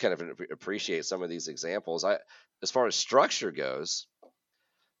just kind of appreciate some of these examples. As far as structure goes,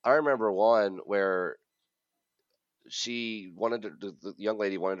 I remember one where the young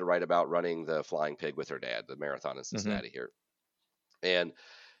lady wanted to write about running the Flying Pig with her dad, the marathon in Cincinnati here. And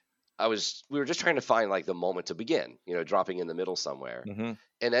we were just trying to find like the moment to begin, dropping in the middle somewhere. Mm-hmm.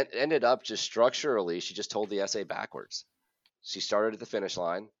 And it ended up just structurally, she just told the essay backwards. She started at the finish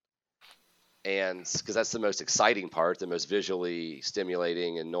line, and because that's the most exciting part, the most visually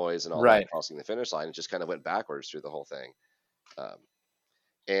stimulating and noise and all that, crossing the finish line, and just kind of went backwards through the whole thing.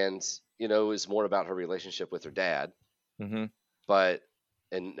 And it was more about her relationship with her dad, mm-hmm. but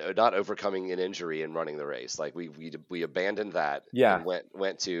not overcoming an injury and running the race. Like we abandoned that, and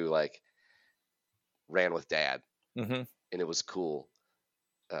went to like, ran with dad, Mm-hmm. and it was cool.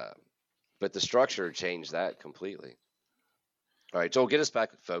 But the structure changed that completely. All right, Joel, get us back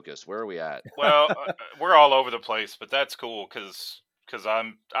focused. Where are we at? Well, we're all over the place, but that's cool because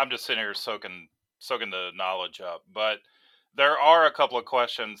I'm just sitting here soaking the knowledge up. But there are a couple of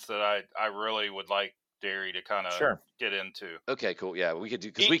questions that I really would like Derry to kind of Sure. get into. Okay, cool. Yeah, we could do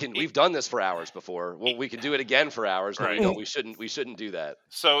because E- we can. e- We've done this for hours before. Well, we can do it again for hours, but Right. we shouldn't. We shouldn't do that.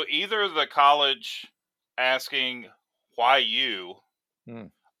 So either the college asking why you,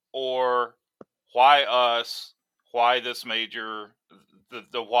 or why us, why this major,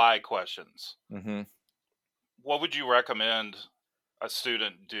 the why questions. Mm-hmm. What would you recommend a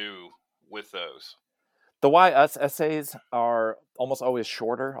student do with those? The why us essays are almost always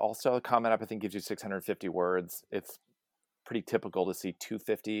shorter. Also, Common App I think gives you 650 words. It's pretty typical to see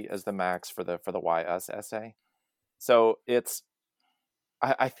 250 as the max for the why us essay. So it's,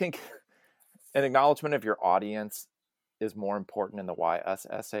 I think, an acknowledgement of your audience is more important in the why us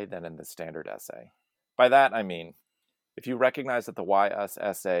essay than in the standard essay. By that I mean, if you recognize that the why us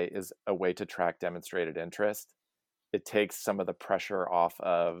essay is a way to track demonstrated interest, it takes some of the pressure off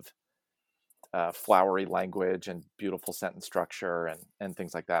of flowery language and beautiful sentence structure and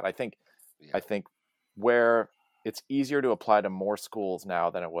things like that. I think where it's easier to apply to more schools now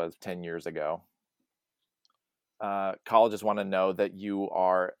than it was 10 years ago. Colleges want to know that you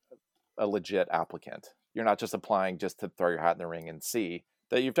are a legit applicant. You're not just applying just to throw your hat in the ring and see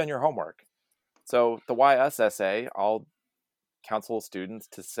that you've done your homework. So the why us essay, I'll counsel students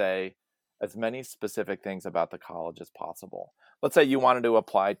to say as many specific things about the college as possible. Let's say you wanted to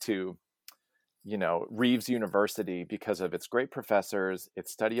apply to, Reeves University because of its great professors,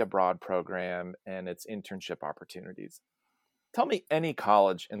 its study abroad program, and its internship opportunities. Tell me any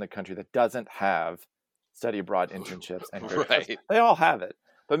college in the country that doesn't have study abroad internships and great Right. They all have it.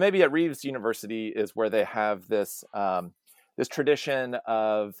 But maybe at Reeves University is where they have this this tradition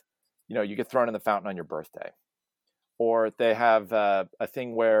of, you get thrown in the fountain on your birthday. Or they have a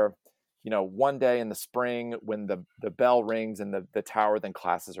thing where, one day in the spring when the bell rings in the tower, then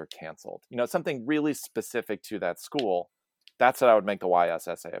classes are canceled. Something really specific to that school. That's what I would make the why us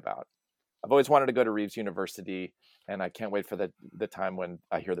essay about. I've always wanted to go to Reeves University, and I can't wait for the time when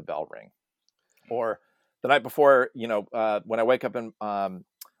I hear the bell ring. Or the night before, when I wake up on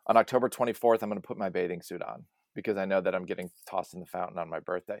October 24th, I'm going to put my bathing suit on because I know that I'm getting tossed in the fountain on my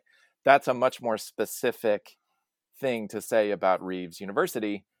birthday. That's a much more specific thing to say about Reeves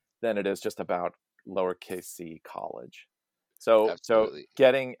University than it is just about lowercase c college. So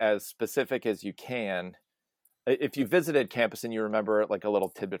getting as specific as you can. If you visited campus and you remember like a little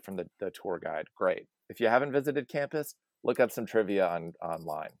tidbit from the tour guide, great. If you haven't visited campus, look up some trivia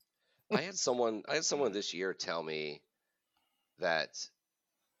online. I had someone this year tell me that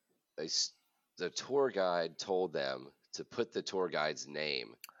the tour guide told them to put the tour guide's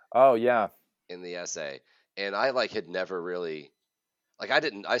name. Oh yeah. In the essay, and I had never really,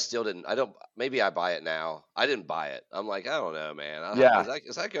 maybe I buy it now. I didn't buy it. I'm like, I don't know, man. Yeah.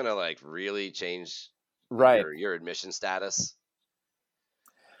 Is that gonna really change your admission status?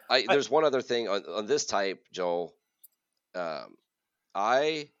 There's one other thing on this type, Joel.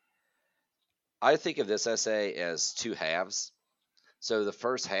 I think of this essay as two halves. So the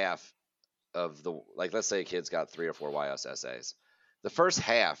first half of let's say a kid's got 3 or 4 YS essays. The first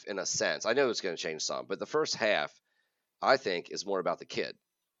half, in a sense, I know it's going to change some, but the first half, I think, is more about the kid.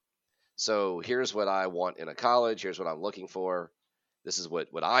 So here's what I want in a college. Here's what I'm looking for. This is what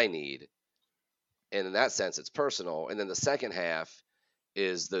I need. And in that sense, it's personal. And then the second half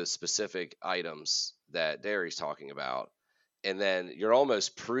is those specific items that Derry's talking about. And then you're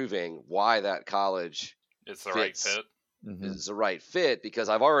almost proving why that college is the right fit. Is the right fit, because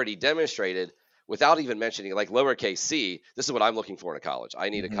I've already demonstrated, without even mentioning lowercase c, this is what I'm looking for in a college. I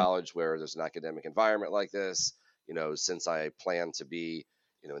need a college where there's an academic environment like this. Since I plan to be,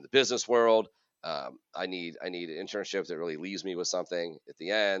 in the business world, I need an internship that really leaves me with something at the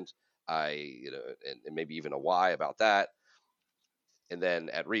end. And maybe even a why about that. And then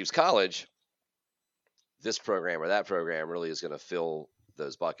at Reeves College, this program or that program really is going to fill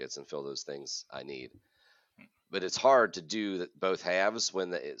those buckets and fill those things I need. But it's hard to do both halves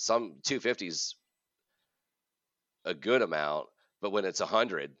when some 250's a good amount, but when it's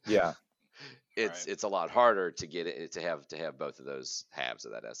 100, yeah, it's a lot harder to get it to have both of those halves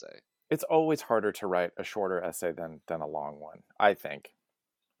of that essay. It's always harder to write a shorter essay than a long one. I think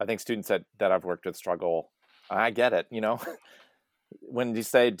students that I've worked with struggle. I get it. When you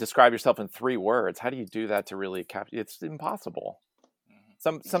say describe yourself in 3 words, how do you do that to really capture? It's impossible.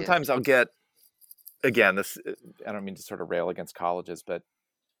 Sometimes I'll get. Again, this, I don't mean to sort of rail against colleges, but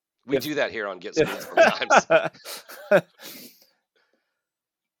We do that here on Get Smooth sometimes.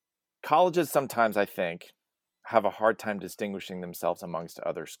 Colleges sometimes, I think, have a hard time distinguishing themselves amongst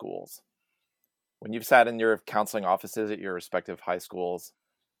other schools. When you've sat in your counseling offices at your respective high schools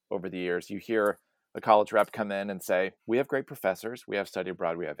over the years, you hear a college rep come in and say, we have great professors, we have study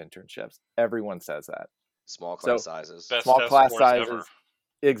abroad, we have internships. Everyone says that. Small class sizes. Best Small test class scores sizes. ever.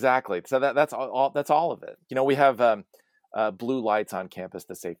 Exactly. So that's all of it. You know, we have blue lights on campus,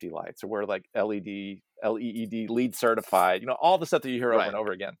 the safety lights, or we're like LEED LEED certified, you know, all the stuff that you hear over and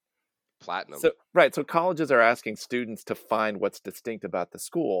over again. Platinum. So colleges are asking students to find what's distinct about the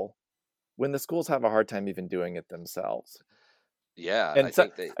school when the schools have a hard time even doing it themselves. Yeah. And I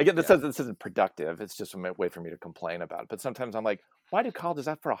think they, again, this isn't productive. It's just a way for me to complain about it. But sometimes I'm like, why do colleges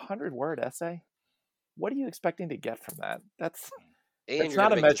ask for a 100-word essay? What are you expecting to get from that? It's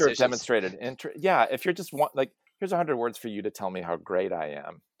not a measure of demonstrated interest. Yeah, if you're just here's 100 words for you to tell me how great I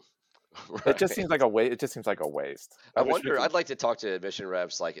am. Right. It just seems like a waste. It just seems like a waste. I'd like to talk to admission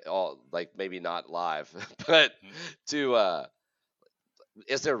reps, maybe not live, but to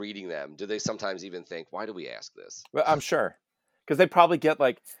as they're reading them, do they sometimes even think, why do we ask this? Well, I'm sure, because they probably get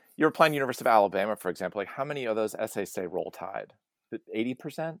you're applying University of Alabama, for example. Like, how many of those essays say Roll Tide?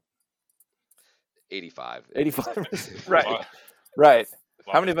 80%? 85. 85%. Right. Right.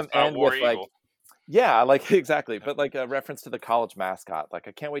 How many of them end with Eagle. Exactly. But a reference to the college mascot. I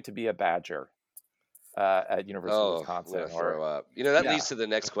can't wait to be a Badger at University of Wisconsin. Throw up. That leads to the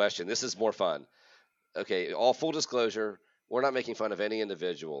next question. This is more fun. Okay, all full disclosure, we're not making fun of any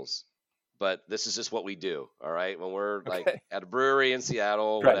individuals, but this is just what we do. All right, when we're at a brewery in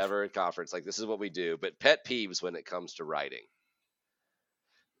Seattle, whatever, at conference, this is what we do. But pet peeves when it comes to writing.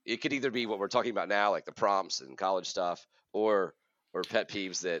 It could either be what we're talking about now, like the prompts and college stuff, or pet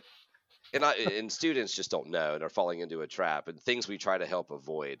peeves that, and students just don't know and are falling into a trap, and things we try to help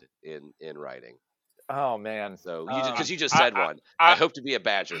avoid in writing. Oh man! So because you just said one, I hope to be a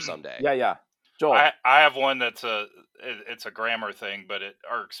Badger someday. Yeah. Joel, I have one that's it's a grammar thing, but it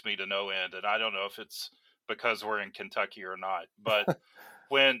irks me to no end, and I don't know if it's because we're in Kentucky or not, but.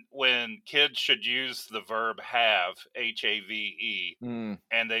 When kids should use the verb have, HAVE,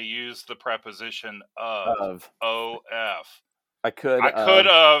 and they use the preposition of, OF. I could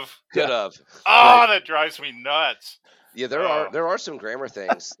have. Oh, that drives me nuts. Yeah, there are some grammar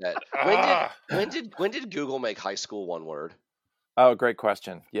things that. When did Google make high school one word? Oh, great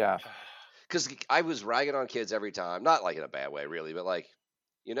question. Yeah. Because I was ragging on kids every time, not in a bad way, really, but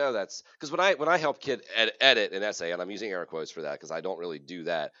that's because when I help kid edit an essay, and I'm using air quotes for that because I don't really do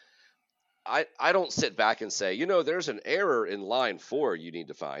that. I don't sit back and say, there's an error in line 4 you need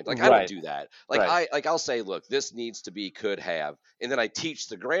to find. I don't do that. I'll say, look, this needs to be could have, and then I teach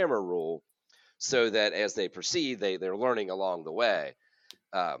the grammar rule so that as they proceed, they're learning along the way.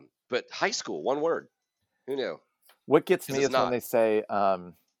 But high school, one word, who knew? What gets me is when they say,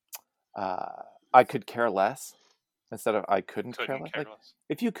 I could care less. Instead of I couldn't care less.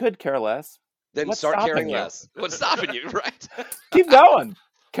 If you could care less, then start caring less. What's stopping you, right? Keep going.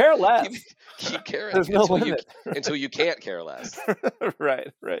 Care less. Keep caring. There's no limit. Until you can't care less.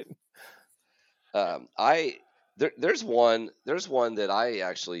 Right. There's one that I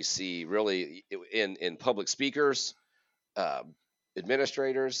actually see really in public speakers,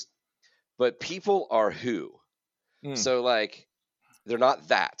 administrators, but people are who. So they're not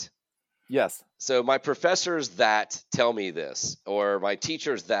that. Yes. So my professors that tell me this, or my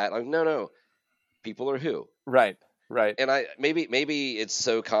teachers that, no, people are who. Right. And maybe it's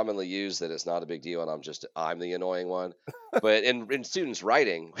so commonly used that it's not a big deal, and I'm the annoying one. But in students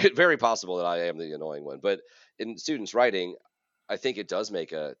writing, it's very possible that I am the annoying one. But in students writing, I think it does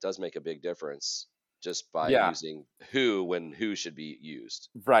make a big difference just by using who when who should be used.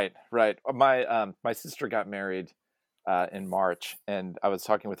 Right. My sister got married in March, and I was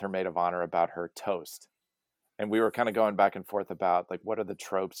talking with her maid of honor about her toast, and we were kind of going back and forth about what are the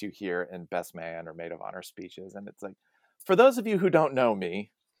tropes you hear in best man or maid of honor speeches, and it's for those of you who don't know me,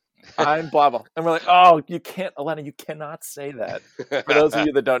 I'm blah blah, and we're oh, you can't, Elena, you cannot say that for those of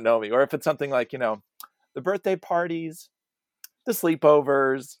you that don't know me. Or if it's something the birthday parties, the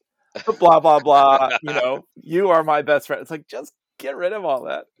sleepovers, the blah blah blah, you are my best friend. It's just get rid of all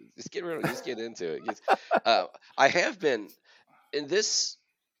that. Just get into it. I have been, in this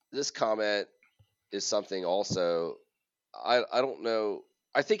comment is something also, I don't know.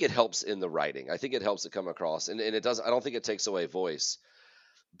 I think it helps in the writing. I think it helps it come across, and it does. I don't think it takes away voice,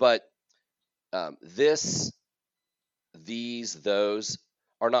 but this, these, those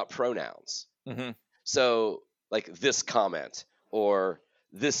are not pronouns. Mm-hmm. So this comment or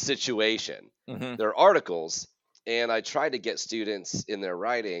this situation, mm-hmm. they're articles. And I try to get students in their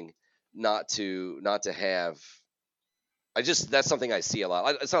writing not to have. That's something I see a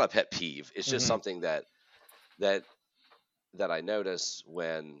lot. It's not a pet peeve. It's just Mhm. something that I notice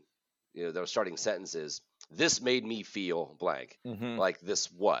when they're starting sentences. This made me feel blank. Mhm. Like this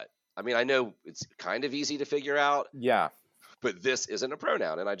what? I mean, I know it's kind of easy to figure out, Yeah. but this isn't a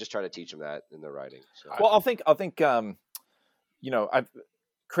pronoun, and I just try to teach them that in their writing. So. Well, I'll think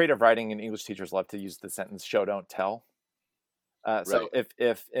creative writing and English teachers love to use the sentence "show don't tell." So Right.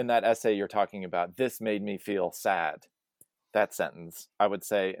 if in that essay you're talking about this made me feel sad, that sentence, I would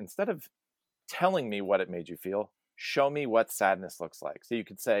say instead of telling me what it made you feel, show me what sadness looks like. So you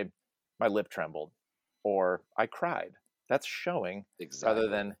could say my lip trembled or I cried. That's showing Exactly. rather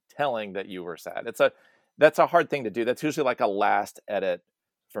than telling that you were sad. That's a hard thing to do. That's usually like a last edit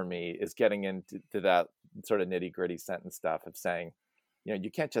for me, is getting into that sort of nitty-gritty sentence stuff of saying,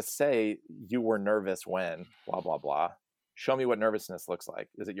 you can't just say you were nervous when blah blah blah. Show me what nervousness looks like.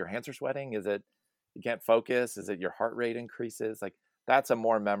 Is it your hands are sweating? Is it you can't focus? Is it your heart rate increases? Like, that's a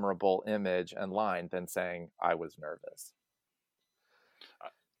more memorable image and line than saying I was nervous.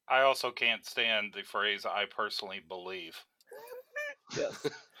 I also can't stand the phrase "I personally believe." Yes.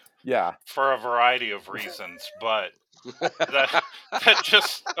 Yeah. For a variety of reasons, but that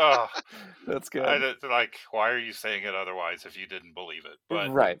just that's good. Like, why are you saying it otherwise if you didn't believe it? But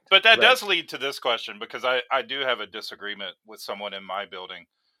right. But that does lead to this question, because I do have a disagreement with someone in my building.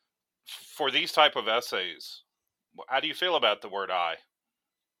 For these type of essays, how do you feel about the word "I"?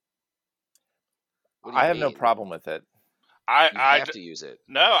 I have no problem with it. I have to use it.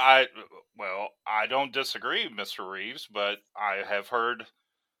 No, I don't disagree, Mr. Reeves, but I have heard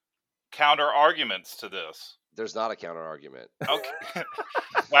counter arguments to this. There's not a counter argument. Okay.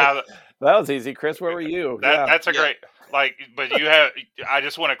 Wow. That was easy, Chris. Where were you? That's a great, but you have, I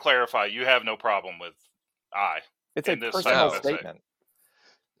just want to clarify, you have no problem with "I." It's a personal statement.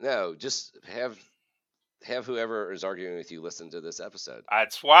 No, just have whoever is arguing with you listen to this episode.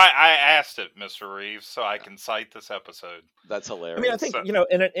 That's why I asked it, Mr. Reeves, so I can cite this episode. That's hilarious. I mean, I think,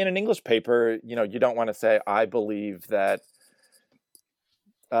 in an English paper, you don't want to say, I believe that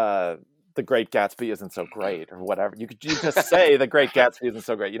The Great Gatsby isn't so great or whatever. You just say The Great Gatsby isn't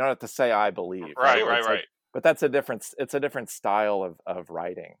so great. You don't have to say I believe. Right. But it's a different style of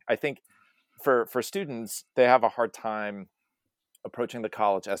writing. I think for students, they have a hard time approaching the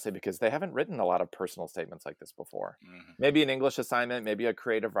college essay because they haven't written a lot of personal statements like this before. Mm-hmm. Maybe an English assignment, maybe a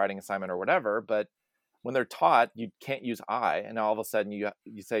creative writing assignment or whatever, but when they're taught, you can't use I, and all of a sudden you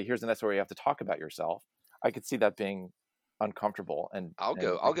say, here's an essay where you have to talk about yourself. I could see that being uncomfortable, and I'll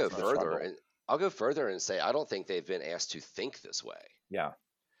go further and say I don't think they've been asked to think this way. Yeah.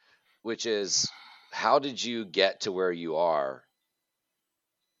 Which is, how did you get to where you are?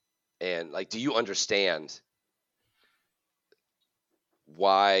 And do you understand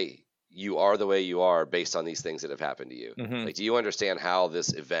why you are the way you are based on these things that have happened to you? Mm-hmm. Do you understand how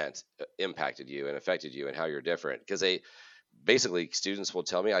this event impacted you and affected you and how you're different? Because students will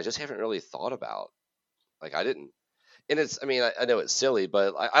tell me, I just haven't really thought about, I didn't. And I know it's silly,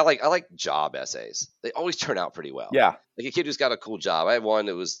 but I like job essays. They always turn out pretty well. Yeah. Like a kid who's got a cool job. I had one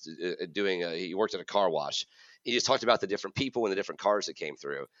that was he worked at a car wash. He just talked about the different people and the different cars that came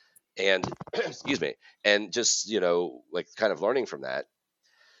through, and excuse me, and just kind of learning from that.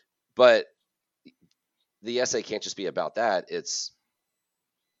 But the essay can't just be about that.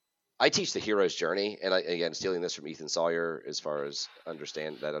 I teach the hero's journey, and again, stealing this from Ethan Sawyer as far as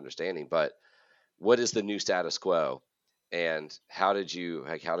understanding. But what is the new status quo, and how did you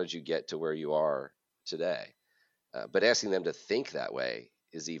get to where you are today? But asking them to think that way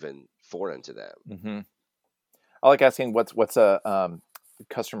is even foreign to them. Mm-hmm. I like asking what's a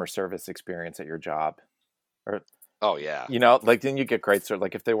customer service experience at your job, or oh yeah, then you get great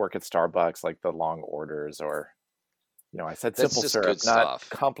sort, if they work at Starbucks, the long orders, or I said simple syrup, not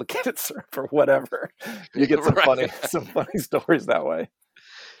complicated syrup or whatever. You get some funny stories that way.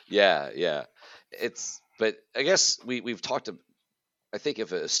 Yeah. But I guess we've talked to. I think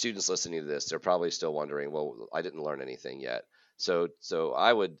if a student's listening to this, they're probably still wondering, well, I didn't learn anything yet. So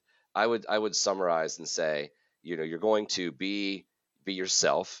I would summarize and say, you're going to be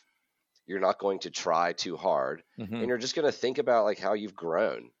yourself. You're not going to try too hard, mm-hmm. and you're just going to think about how you've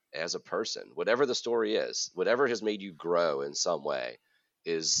grown as a person. Whatever the story is, whatever has made you grow in some way,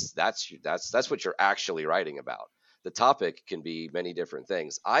 that's what you're actually writing about. The topic can be many different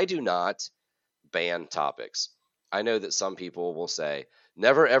things. I do not ban topics. I know that some people will say,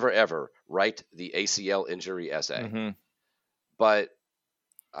 never, ever, ever write the ACL injury essay. Mm-hmm. But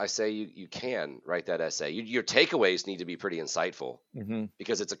I say you can write that essay. Your takeaways need to be pretty insightful, mm-hmm.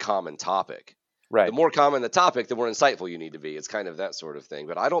 because it's a common topic. Right. The more common the topic, the more insightful you need to be. It's kind of that sort of thing.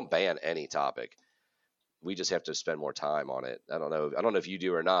 But I don't ban any topic. We just have to spend more time on it. I don't know if you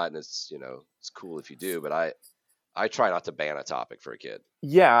do or not, and it's it's cool if you do, but I try not to ban a topic for a kid.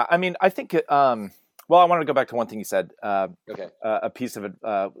 Yeah, I mean, I think well, I wanted to go back to one thing you said. Okay. A piece of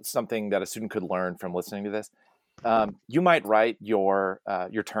something that a student could learn from listening to this. You might write your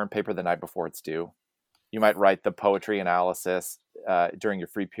term paper the night before it's due. You might write the poetry analysis during your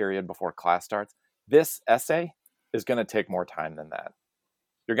free period before class starts. This essay is going to take more time than that.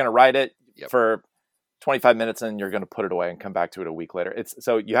 You're going to write it for 25 minutes and you're going to put it away and come back to it a week later.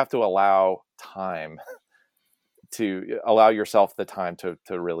 So you have to allow time to allow yourself the time to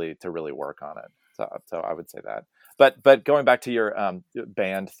really work on it. So I would say that. But going back to your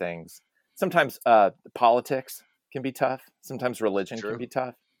band things, sometimes politics can be tough. Sometimes religion can be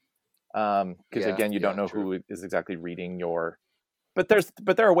tough. Because again, you don't know who is exactly reading your. But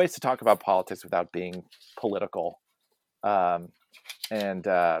there are ways to talk about politics without being political, and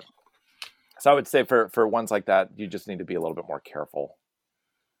so I would say for ones like that, you just need to be a little bit more careful.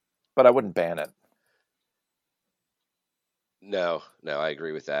 But I wouldn't ban it. No, I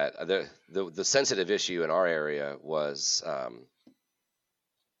agree with that. The sensitive issue in our area was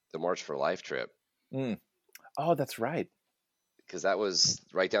the March for Life trip. Oh, that's right. Because that was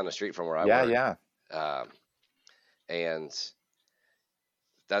right down the street from where I work. Yeah. And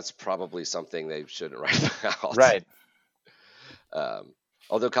that's probably something they shouldn't write about. Right.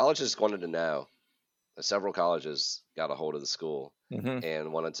 Although colleges wanted to know, several colleges got a hold of the school Mm-hmm.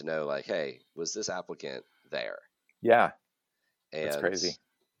 and wanted to know, like, hey, was this applicant there? Yeah. And that's crazy.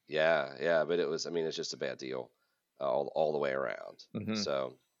 Yeah. But it's just a bad deal all the way around. Mm-hmm.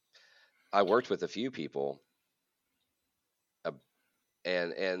 So I worked with a few people.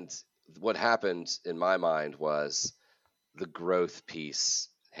 And what happened in my mind was the growth piece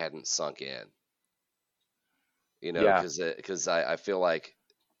hadn't sunk in, because I feel like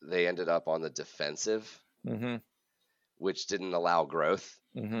they ended up on the defensive, mm-hmm. which didn't allow growth.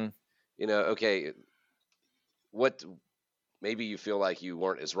 Mm-hmm. Okay, what maybe you feel like you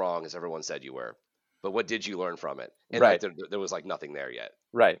weren't as wrong as everyone said you were, but what did you learn from it? And right. there was like nothing there yet.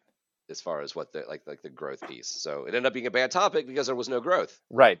 Right. As far as what the growth piece. So it ended up being a bad topic because there was no growth.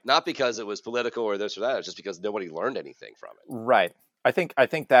 Right. Not because it was political or this or that. It's just because nobody learned anything from it. Right. I think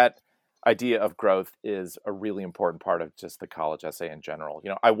that idea of growth is a really important part of just the college essay in general.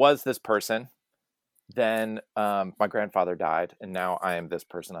 I was this person, then my grandfather died, and now I am this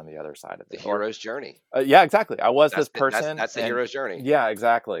person on the other side of it. The hero's journey. Yeah, exactly. I was this person. That's the hero's journey. Yeah,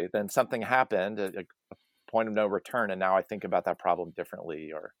 exactly. Then something happened, a point of no return, and now I think about that problem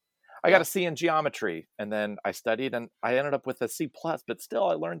differently. Or I got a C in geometry, and then I studied, and I ended up with a C+, but still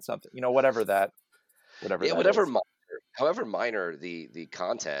I learned something. Whatever that is. However minor the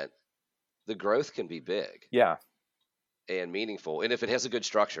content, the growth can be big. Yeah. And meaningful. And if it has a good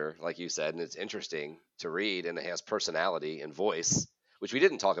structure, like you said, and it's interesting to read, and it has personality and voice, which we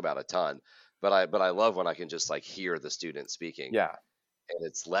didn't talk about a ton, but I love when I can just like hear the student speaking. Yeah. And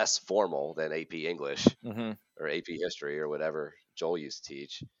it's less formal than AP English mm-hmm. or AP History or whatever Joel used to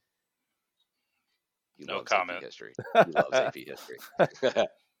teach. He no loves comment. AP History. He loves AP History.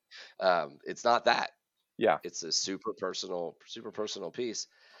 It's not that. Yeah. It's a super personal piece.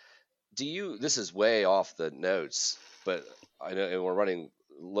 This is way off the notes, but I know and we're running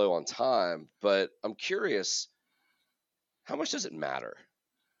low on time, but I'm curious, how much does it matter?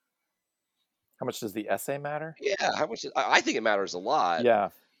 How much does the essay matter? Yeah, how much? I think it matters a lot. Yeah.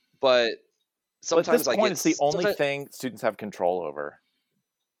 But sometimes at this point, it's the only thing students have control over.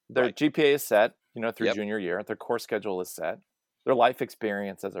 Their GPA is set, through junior year. Their course schedule is set. Their life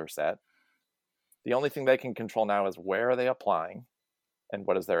experiences are set. The only thing they can control now is where are they applying and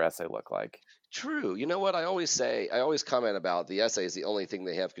what does their essay look like? True. You know what I always say? I always comment about the essay is the only thing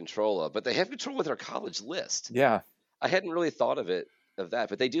they have control of, but they have control of their college list. Yeah. I hadn't really thought of that,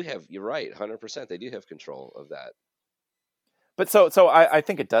 but they do have, you're right, 100%. They do have control of that. But so I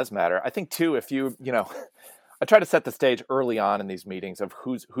think it does matter. I think too, if I try to set the stage early on in these meetings of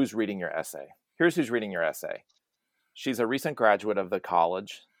who's reading your essay. Here's who's reading your essay. She's a recent graduate of the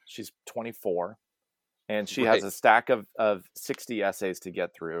college. She's 24, and she has a stack of 60 essays to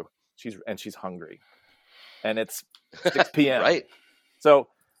get through. She's hungry, and it's 6 p.m. Right. So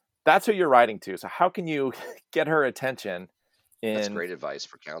that's who you're writing to. So how can you get her attention? That's great advice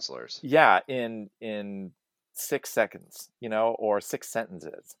for counselors. Yeah, in 6 seconds, or 6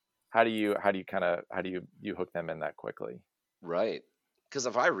 sentences. How do you hook them in that quickly? Right. Because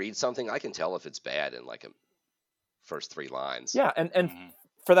if I read something, I can tell if it's bad in like a first 3 lines. Yeah, and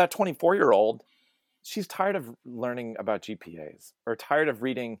for that 24-year-old, she's tired of learning about GPAs or tired of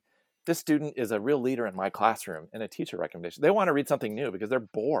reading this student is a real leader in my classroom in a teacher recommendation. They want to read something new because they're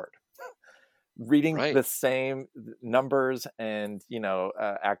bored reading Right. the same numbers and,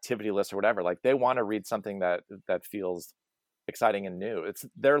 activity lists or whatever. Like they want to read something that feels exciting and new.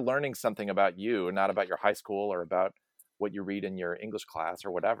 They're learning something about you, not about your high school or about what you read in your English class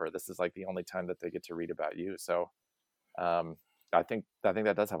or whatever. This is like the only time that they get to read about you. So I think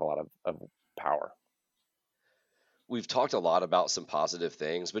that does have a lot of power. We've talked a lot about some positive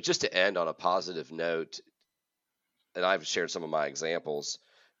things, but just to end on a positive note, and I've shared some of my examples,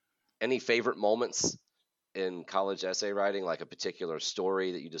 any favorite moments in college essay writing, like a particular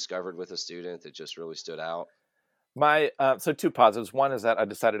story that you discovered with a student that just really stood out? So two positives. One is that I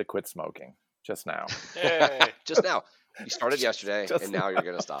decided to quit smoking just now. Yay. Just now. You started yesterday, and now you're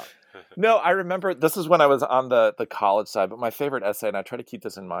going to stop. No, I remember this is when I was on the college side, but my favorite essay, and I try to keep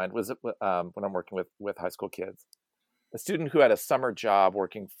this in mind, was when I'm working with high school kids. A student who had a summer job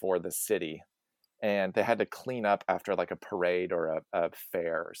working for the city, and they had to clean up after like a parade or a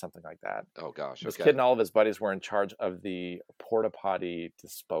fair or something like that. Oh, gosh. This Okay. kid and all of his buddies were in charge of the porta potty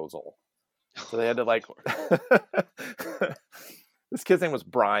disposal. So they had to like, this kid's name was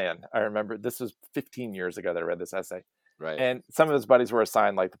Brian. I remember this was 15 years ago that I read this essay. Right. And some of his buddies were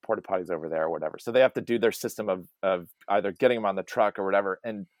assigned like the porta potties over there or whatever. So they have to do their system of either getting them on the truck or whatever.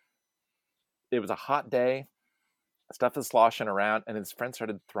 And it was a hot day. Stuff is sloshing around, and his friend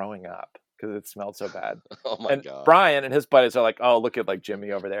started throwing up because it smelled so bad. Oh, my And God. Brian and his buddies are like, oh, look at like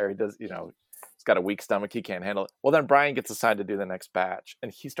Jimmy over there. He does, he's got a weak stomach. He can't handle it. Well, then Brian gets assigned to do the next batch,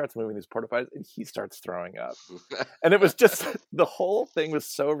 and he starts moving these porta potties, and he starts throwing up. And it was just, the whole thing was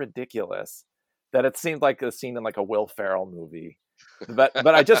so ridiculous that it seemed like a scene in like a Will Ferrell movie. But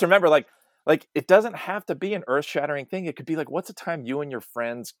I just remember like it doesn't have to be an earth-shattering thing. It could be like, what's a time you and your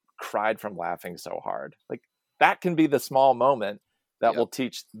friends cried from laughing so hard? Like that can be the small moment that will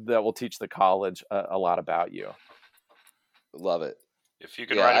teach the college a lot about you. Love it. If you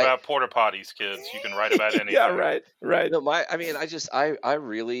can write about porta potties, kids, you can write about anything. Yeah, right. No, I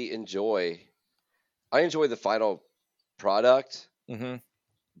really enjoy the final product, Mm-hmm.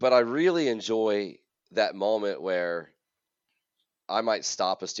 but I really enjoy that moment where I might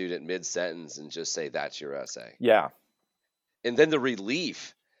stop a student mid-sentence and just say, that's your essay. Yeah. And then the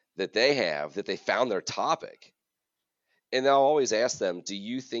relief that they have that they found their topic. And I'll always ask them, do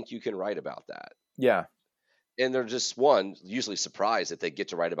you think you can write about that? Yeah. And they're just usually surprised that they get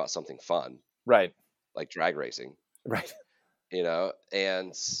to write about something fun, Right. like drag racing, Right.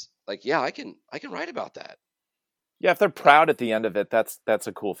 and like, yeah, I can write about that. Yeah. If they're proud at the end of it, that's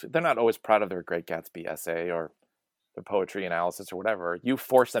a cool. They're not always proud of their Great Gatsby essay or their poetry analysis or whatever. You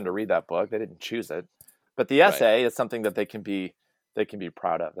force them to read that book. They didn't choose it, but the essay is something that they can be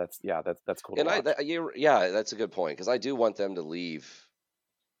proud of. That's cool. And to watch. that's a good point, because I do want them to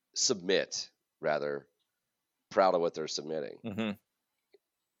submit rather proud of what they're submitting.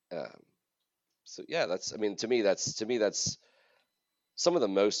 Mm-hmm. So yeah, to me that's some of the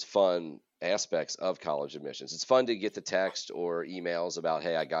most fun aspects of college admissions. It's fun to get the text or emails about,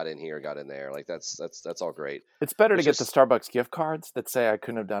 hey, I got in here, got in there. Like that's all great. It's better to get the Starbucks gift cards that say I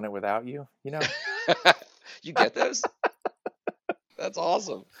couldn't have done it without you. You get those? That's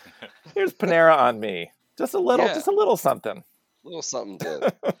awesome. Here's Panera on me. Just a little something. A little something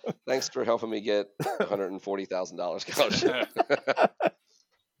to thanks for helping me get $140,000 scholarship.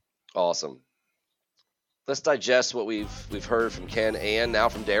 Awesome. Let's digest what we've heard from Ken and now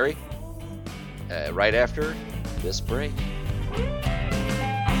from Derry right after this break.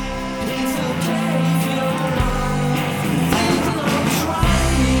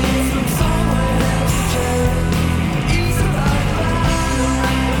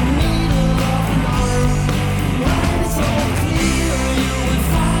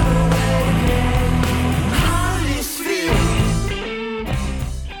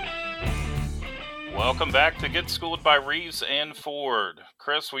 Welcome back to Get Schooled by Reeves and Ford.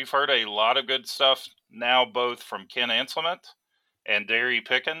 Chris, we've heard a lot of good stuff now, both from Ken Anselment and Derry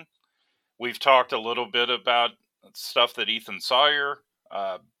Picken. We've talked a little bit about stuff that Ethan Sawyer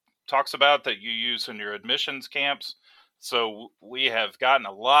talks about that you use in your admissions camps. So we have gotten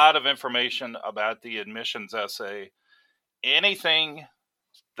a lot of information about the admissions essay. Anything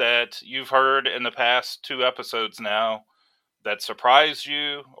that you've heard in the past 2 episodes now that surprised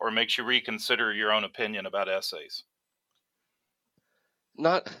you or makes you reconsider your own opinion about essays?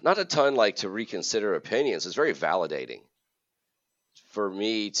 Not a ton to reconsider opinions. It's very validating for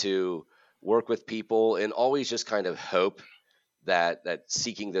me to work with people and always just kind of hope that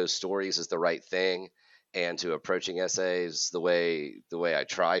seeking those stories is the right thing, and to approaching essays the way I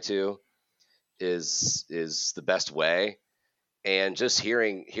try to is the best way. and just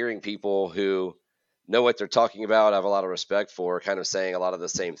hearing people who know what they're talking about, I have a lot of respect for, kind of saying a lot of the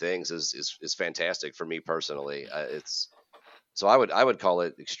same things is fantastic for me personally. It's so I would call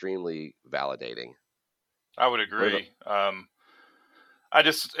it extremely validating. I would agree. I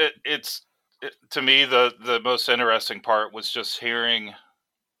just to me the most interesting part was just hearing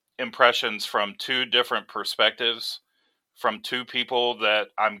impressions from two different perspectives from two people that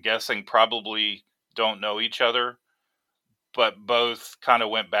I'm guessing probably don't know each other, but both kind of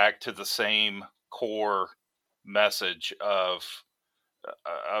went back to the same core message of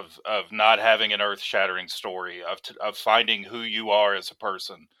not having an earth-shattering story, of finding who you are as a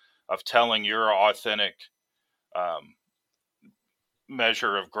person, of telling your authentic um,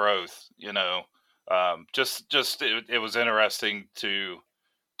 measure of growth. It was interesting to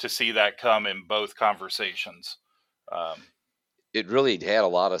see that come in both conversations. It really had a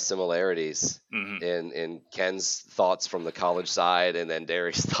lot of similarities Mm-hmm. in Ken's thoughts from the college side and then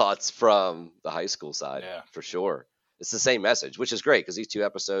Derry's thoughts from the high school side, Yeah. for sure. It's the same message, which is great because these two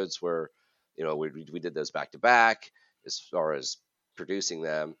episodes were, we did those back to back as far as producing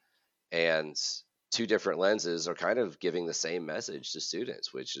them, and two different lenses are kind of giving the same message to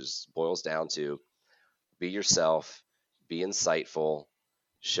students, which boils down to be yourself, be insightful,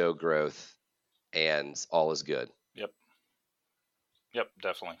 show growth, and all is good. Yep,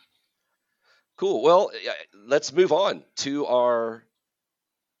 definitely. Cool. Well, let's move on to our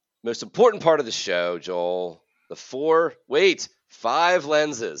most important part of the show, Joel. The 5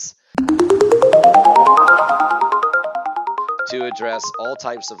 lenses to address all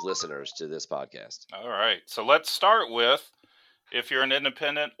types of listeners to this podcast. All right. So let's start with if you're an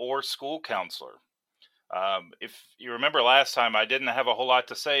independent or school counselor. If you remember last time, I didn't have a whole lot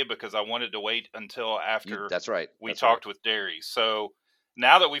to say because I wanted to wait until after That's right. we talked with Derry. So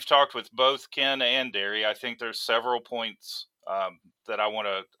now that we've talked with both Ken and Derry, I think there's several points that I want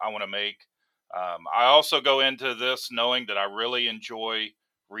to make. I also go into this knowing that I really enjoy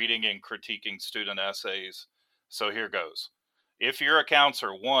reading and critiquing student essays. So here goes. If you're a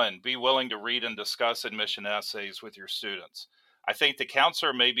counselor, 1, be willing to read and discuss admission essays with your students. I think the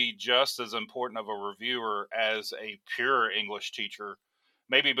counselor may be just as important of a reviewer as a pure English teacher,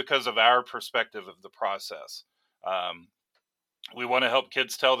 maybe because of our perspective of the process. We want to help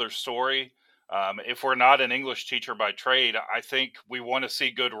kids tell their story. If we're not an English teacher by trade, I think we want to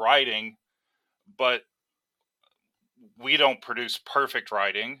see good writing, but we don't produce perfect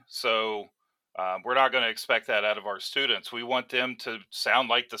writing. So we're not going to expect that out of our students. We want them to sound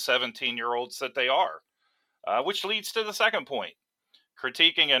like the 17-year-olds that they are, which leads to the second point.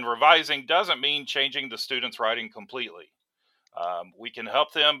 Critiquing and revising doesn't mean changing the student's writing completely. We can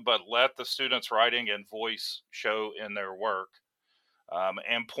help them, but let the student's writing and voice show in their work.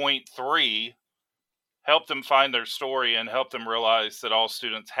 And point 3, help them find their story and help them realize that all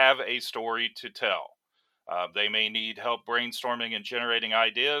students have a story to tell. They may need help brainstorming and generating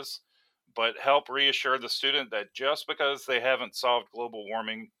ideas, but help reassure the student that just because they haven't solved global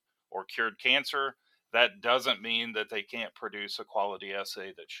warming or cured cancer, that doesn't mean that they can't produce a quality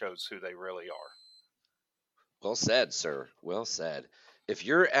essay that shows who they really are. Well said, sir. Well said. If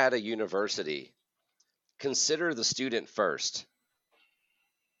you're at a university, consider the student first.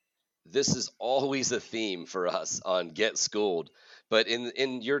 This is always a theme for us on Get Schooled, but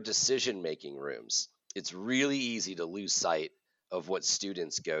in your decision-making rooms, it's really easy to lose sight of what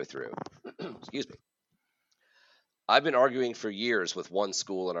students go through. Excuse me. I've been arguing for years with one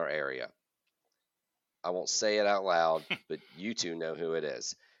school in our area. I won't say it out loud, but you two know who it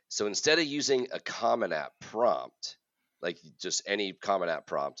is. So instead of using a Common App prompt, like just any Common App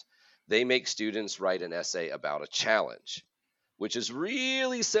prompt, they make students write an essay about a challenge, which is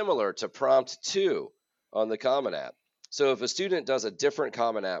really similar to prompt 2 on the Common App. So if a student does a different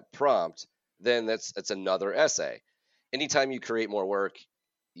Common App prompt, then that's another essay. Anytime you create more work,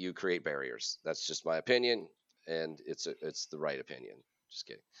 you create barriers. That's just my opinion, and it's the right opinion. Just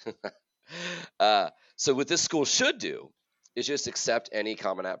kidding. So what this school should do is just accept any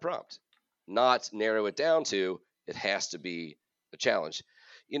Common App prompt, not narrow it down to it has to be a challenge.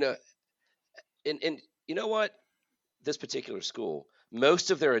 And you know what? This particular school, most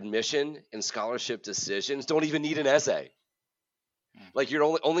of their admission and scholarship decisions don't even need an essay. Like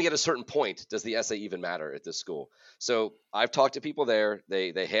you're only at a certain point does the essay even matter at this school. So I've talked to people there.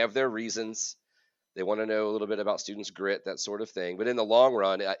 They have their reasons. They want to know a little bit about students' grit, that sort of thing. But in the long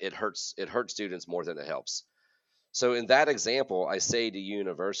run, it hurts students more than it helps. So in that example, I say to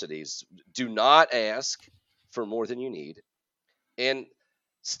universities, do not ask for more than you need, and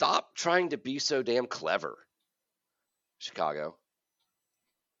stop trying to be so damn clever. Chicago.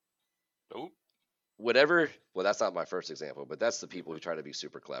 Oh, whatever. Well, that's not my first example, but that's the people who try to be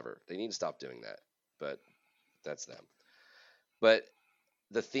super clever. They need to stop doing that. But that's them. But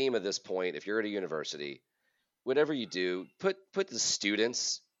the theme of this point, if you're at a university, whatever you do, put the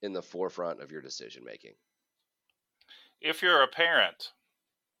students in the forefront of your decision making. If you're a parent,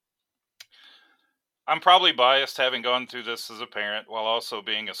 I'm probably biased having gone through this as a parent while also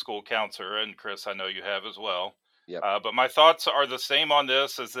being a school counselor, and Chris, I know you have as well. Yep. But my thoughts are the same on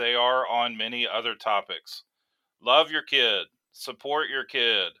this as they are on many other topics. Love your kid, support your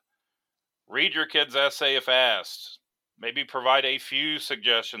kid, read your kid's essay if asked, maybe provide a few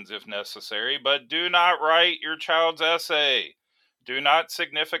suggestions if necessary, but do not write your child's essay. Do not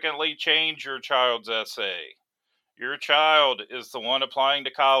significantly change your child's essay. Your child is the one applying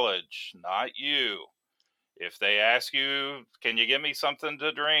to college, not you. If they ask you, can you get me something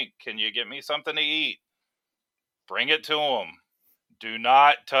to drink? Can you get me something to eat? Bring it to them. Do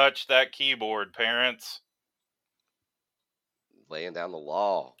not touch that keyboard, parents. Laying down the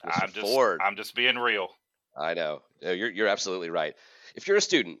law. I'm just being real. I know. You're absolutely right. If you're a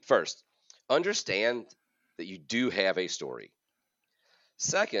student, first, understand that you do have a story.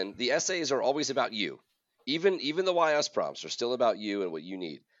 Second, the essays are always about you. Even the YS prompts are still about you and what you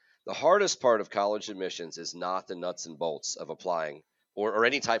need. The hardest part of college admissions is not the nuts and bolts of applying or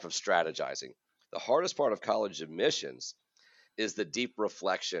any type of strategizing. The hardest part of college admissions is the deep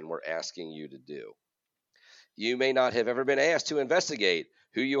reflection we're asking you to do. You may not have ever been asked to investigate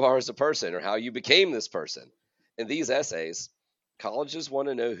who you are as a person or how you became this person. In these essays, colleges want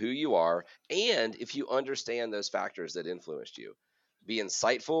to know who you are and if you understand those factors that influenced you. Being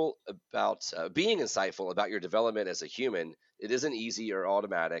insightful about your development as a human, it isn't easy or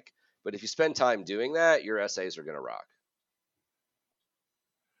automatic, but if you spend time doing that, your essays are going to rock.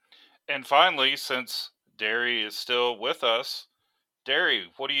 And finally, since Derry is still with us, Derry,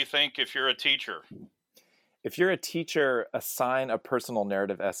 what do you think if you're a teacher? If you're a teacher, assign a personal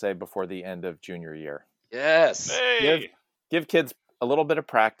narrative essay before the end of junior year. Yes. Hey. Give kids a little bit of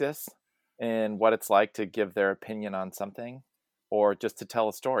practice in what it's like to give their opinion on something or just to tell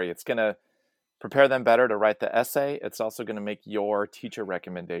a story. It's going to prepare them better to write the essay. It's also going to make your teacher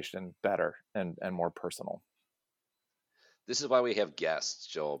recommendation better and more personal. This is why we have guests,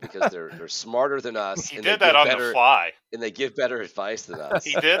 Joel, because they're smarter than us. He did that on the fly. And they give better advice than us.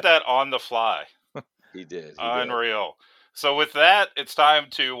 He did that on the fly. He did. Unreal. So with that, it's time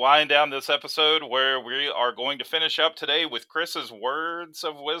to wind down this episode where we are going to finish up today with Chris's words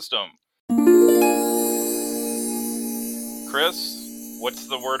of wisdom. Chris, what's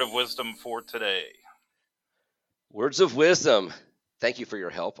the word of wisdom for today? Words of wisdom. Thank you for your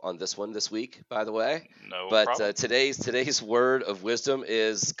help on this one this week, by the way. No problem. Today's word of wisdom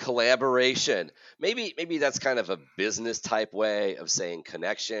is collaboration. Maybe that's kind of a business type way of saying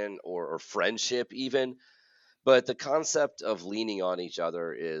connection or friendship even. But the concept of leaning on each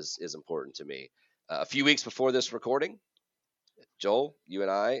other is important to me. A few weeks before this recording, Joel, you and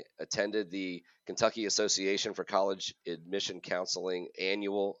I attended the Kentucky Association for College Admission Counseling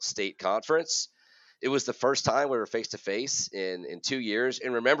annual state conference. It was the first time we were face-to-face in 2 years,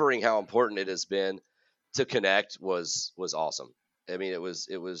 and remembering how important it has been to connect was awesome. I mean, it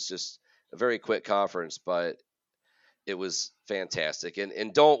was just a very quick conference, but it was fantastic.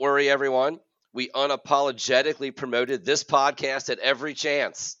 And don't worry, everyone. We unapologetically promoted this podcast at every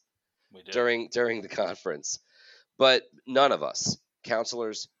chance during the conference. But none of us,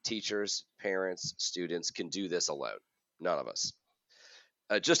 counselors, teachers, parents, students, can do this alone. None of us.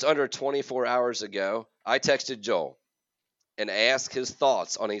 Just under 24 hours ago, I texted Joel and asked his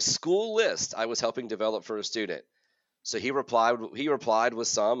thoughts on a school list I was helping develop for a student. So he replied with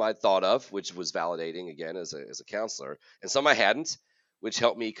some I'd thought of, which was validating again as a counselor, and some I hadn't, which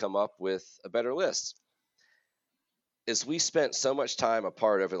helped me come up with a better list. As we spent so much time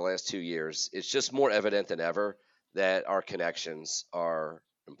apart over the last 2 years, it's just more evident than ever that our connections are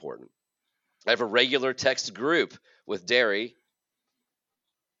important. I have a regular text group with Derry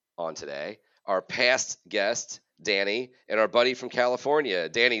on today, our past guest, Danny, and our buddy from California,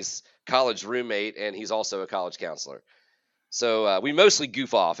 Danny's college roommate, and he's also a college counselor. So we mostly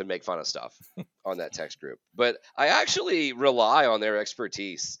goof off and make fun of stuff on that text group. But I actually rely on their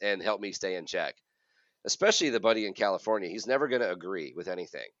expertise and help me stay in check, especially the buddy in California. He's never going to agree with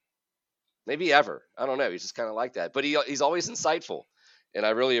anything. Maybe ever. I don't know. He's just kind of like that. But he's always insightful, and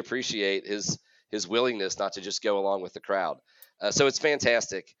I really appreciate his willingness not to just go along with the crowd. So it's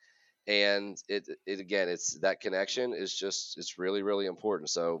fantastic. And it's that connection it's really, really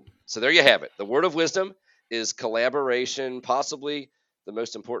important. So there you have it. The word of wisdom is collaboration, possibly the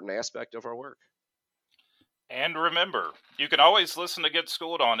most important aspect of our work. And remember, you can always listen to Get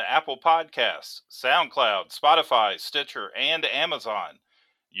Schooled on Apple Podcasts, SoundCloud, Spotify, Stitcher, and Amazon.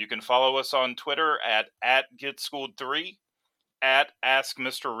 You can follow us on Twitter at GetSchooled3, at Ask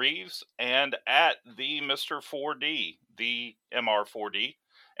Mr. Reeves, and at the Mr. 4D, the MR4D,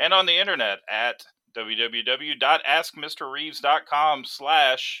 and on the internet at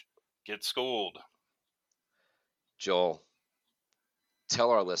www.askmrreeves.com/GetSchooled. Joel,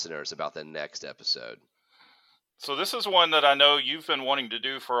 tell our listeners about the next episode. So this is one that I know you've been wanting to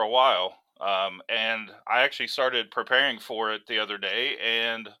do for a while, and I actually started preparing for it the other day,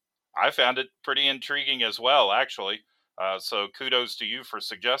 and I found it pretty intriguing as well, actually. So kudos to you for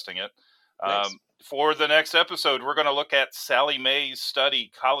suggesting it. For the next episode, we're going to look at Sally May's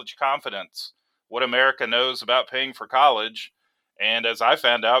study, College Confidence, What America Knows About Paying for College, and as I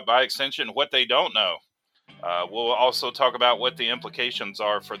found out, by extension, what they don't know. We'll also talk about what the implications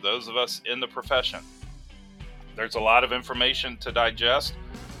are for those of us in the profession. There's a lot of information to digest,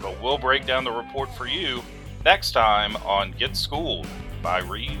 but we'll break down the report for you next time on Get Schooled by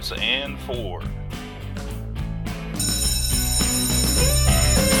Reeves and Ford.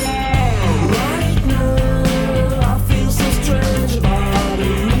 Right now, I feel so strange about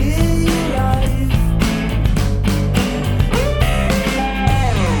real life.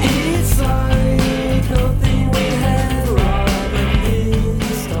 It's like nothing we had right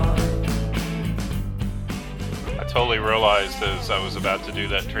this time. I totally realized as I was about to do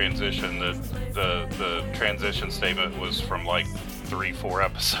that transition that the transition statement was from like 3-4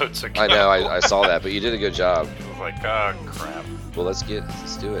 episodes ago. I know, I saw that, but you did a good job. I was like, oh, crap. Well, let's do it.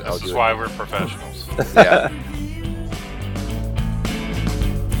 This is why we're professionals. Yeah.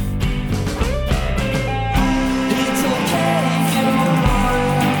 It's okay if you're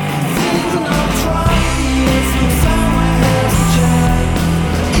wrong. Things are not trying. Let's look somewhere else to chat.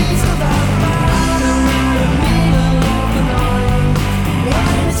 It's about the middle of the night.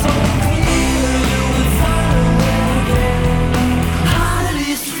 When it's all clear, you will find a way again. How did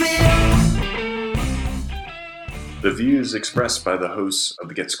it feel? The views expressed by the hosts of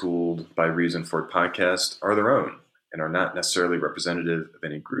the Get Schooled by Reeves and Ford podcast are their own and are not necessarily representative of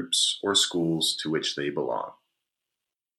any groups or schools to which they belong.